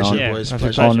for coming on. Boys.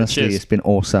 Pleasure. Honestly, Cheers. It's been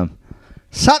awesome.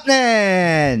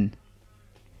 Sutton!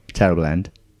 Terrible end.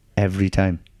 Every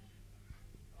time.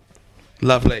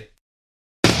 Lovely.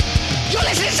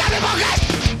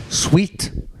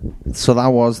 Sweet. So that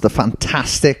was the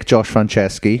fantastic Josh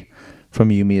Franceschi from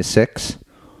Yumi 6,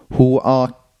 who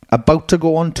are about to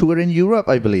go on tour in Europe,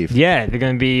 I believe. Yeah, they're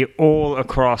going to be all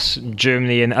across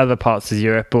Germany and other parts of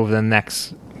Europe over the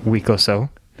next week or so.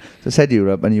 So I said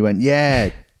Europe, and you went,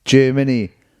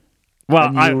 Germany.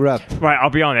 Well, Europe. Right, I'll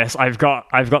be honest. I've got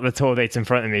the tour dates in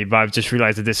front of me, but I've just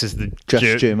realised that this is the just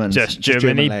Germany.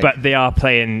 German but they are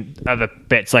playing other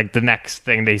bits. Like the next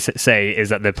thing they say is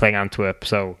that they're playing Antwerp.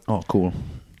 So cool.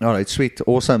 All right, sweet,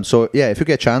 awesome. So yeah, if you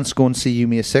get a chance, go and see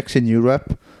Yumi 6 in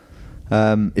Europe.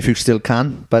 If you still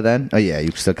can by then. Oh yeah,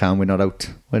 you still can. We're not out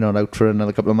for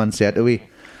another couple of months yet, are we?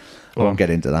 I won't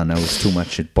get into that now. It's too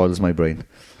much. It boils my brain.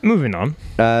 Moving on.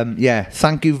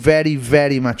 Thank you very,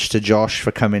 very much to Josh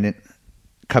for coming on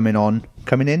the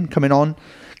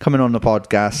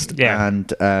podcast,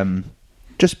 and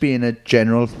just being a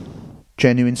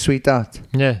genuine sweetheart.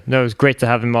 Yeah, no, it was great to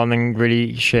have him on and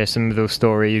really share some of those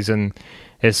stories and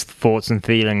his thoughts and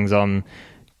feelings on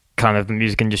kind of the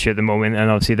music industry at the moment,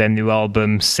 and obviously their new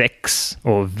album 6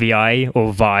 or Vi.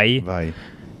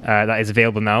 That is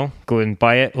available now. Go and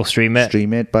buy it or stream it.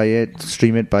 Buy it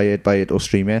or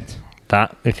stream it.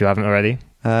 That, if you haven't already.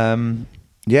 Other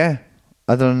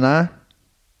than that,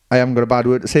 I haven't got a bad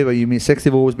word to say about Yumi 6.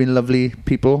 They've always been lovely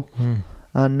people.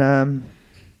 And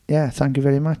thank you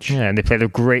very much. Yeah, and they played a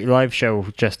great live show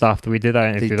just after we did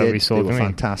that interview that we saw. They were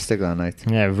fantastic that night.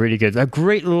 Yeah, really good. A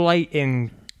great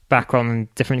lighting background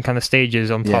and different kind of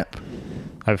stages on top,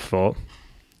 I've thought.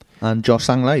 And Josh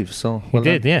sang live, so he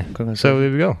did, yeah. So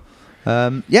there we go.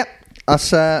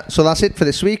 So that's it for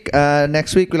this week.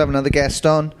 Next week we'll have another guest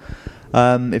on.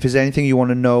 If there's anything you want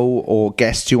to know or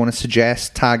guests you want to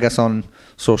suggest, tag us on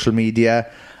social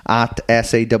media at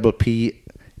SAPPENINPOD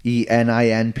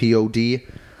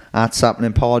at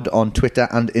SappeningPod on Twitter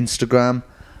and Instagram.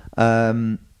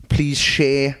 Please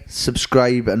share,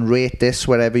 subscribe and rate this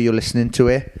wherever you're listening to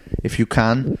it if you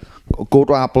can. Go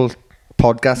to Apple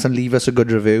Podcasts and leave us a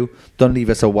good review. Don't leave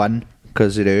us a 1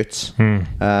 because it hurts.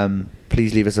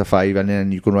 Please leave us a 5, and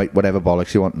then you can write whatever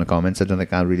bollocks you want in the comments. I don't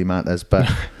think that really matters,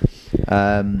 but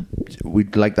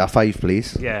we'd like that 5,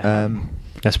 please.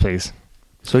 Yes, please.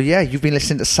 So you've been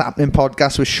listening to Sappening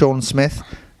Podcast with Sean Smith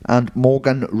and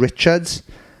Morgan Richards.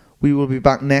 We will be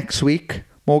back next week.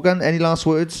 Morgan, any last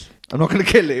words? I'm not going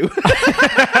to kill you.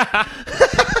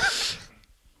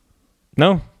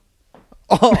 No.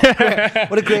 Oh,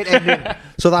 what a great ending.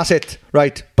 So that's it.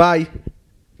 Right, bye.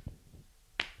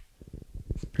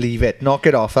 Leave it. Knock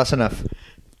it off. That's enough.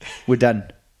 We're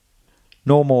done.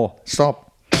 No more. Stop.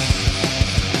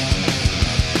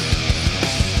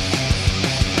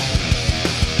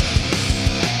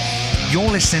 You're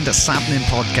listening to Sappening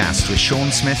Podcast with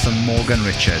Sean Smith and Morgan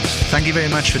Richards. Thank you very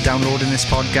much for downloading this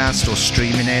podcast or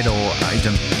streaming it, or I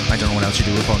don't know what else you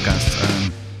do with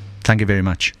podcasts. Thank you very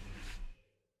much.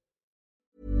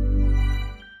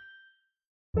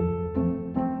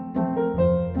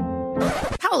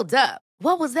 Hold up.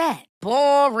 What was that?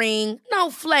 Boring. No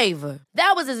flavor.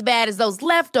 That was as bad as those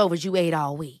leftovers you ate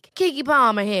all week. Keke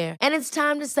Palmer here, and it's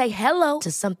time to say hello to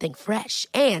something fresh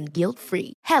and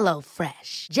guilt-free. Hello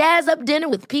Fresh. Jazz up dinner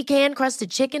with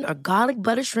pecan-crusted chicken or garlic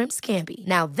butter shrimp scampi.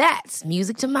 Now that's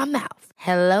music to my mouth.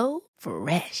 Hello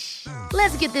Fresh.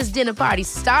 Let's get this dinner party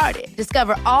started.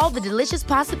 Discover all the delicious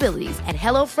possibilities at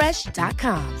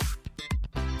HelloFresh.com.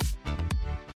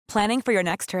 Planning for your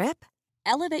next trip?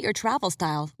 Elevate your travel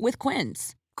style with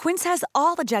Quince. Quince has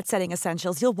all the jet-setting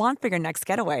essentials you'll want for your next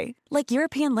getaway, like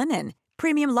European linen,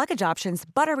 premium luggage options,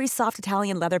 buttery soft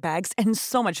Italian leather bags, and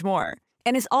so much more.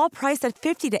 And is all priced at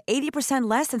 50 to 80%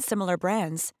 less than similar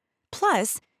brands.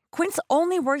 Plus, Quince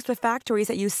only works with factories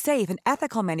that use safe and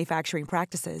ethical manufacturing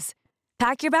practices.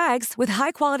 Pack your bags with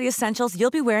high-quality essentials you'll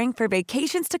be wearing for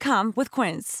vacations to come with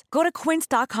Quince. Go to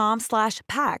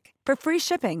quince.com/pack for free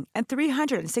shipping and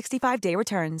 365-day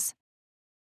returns.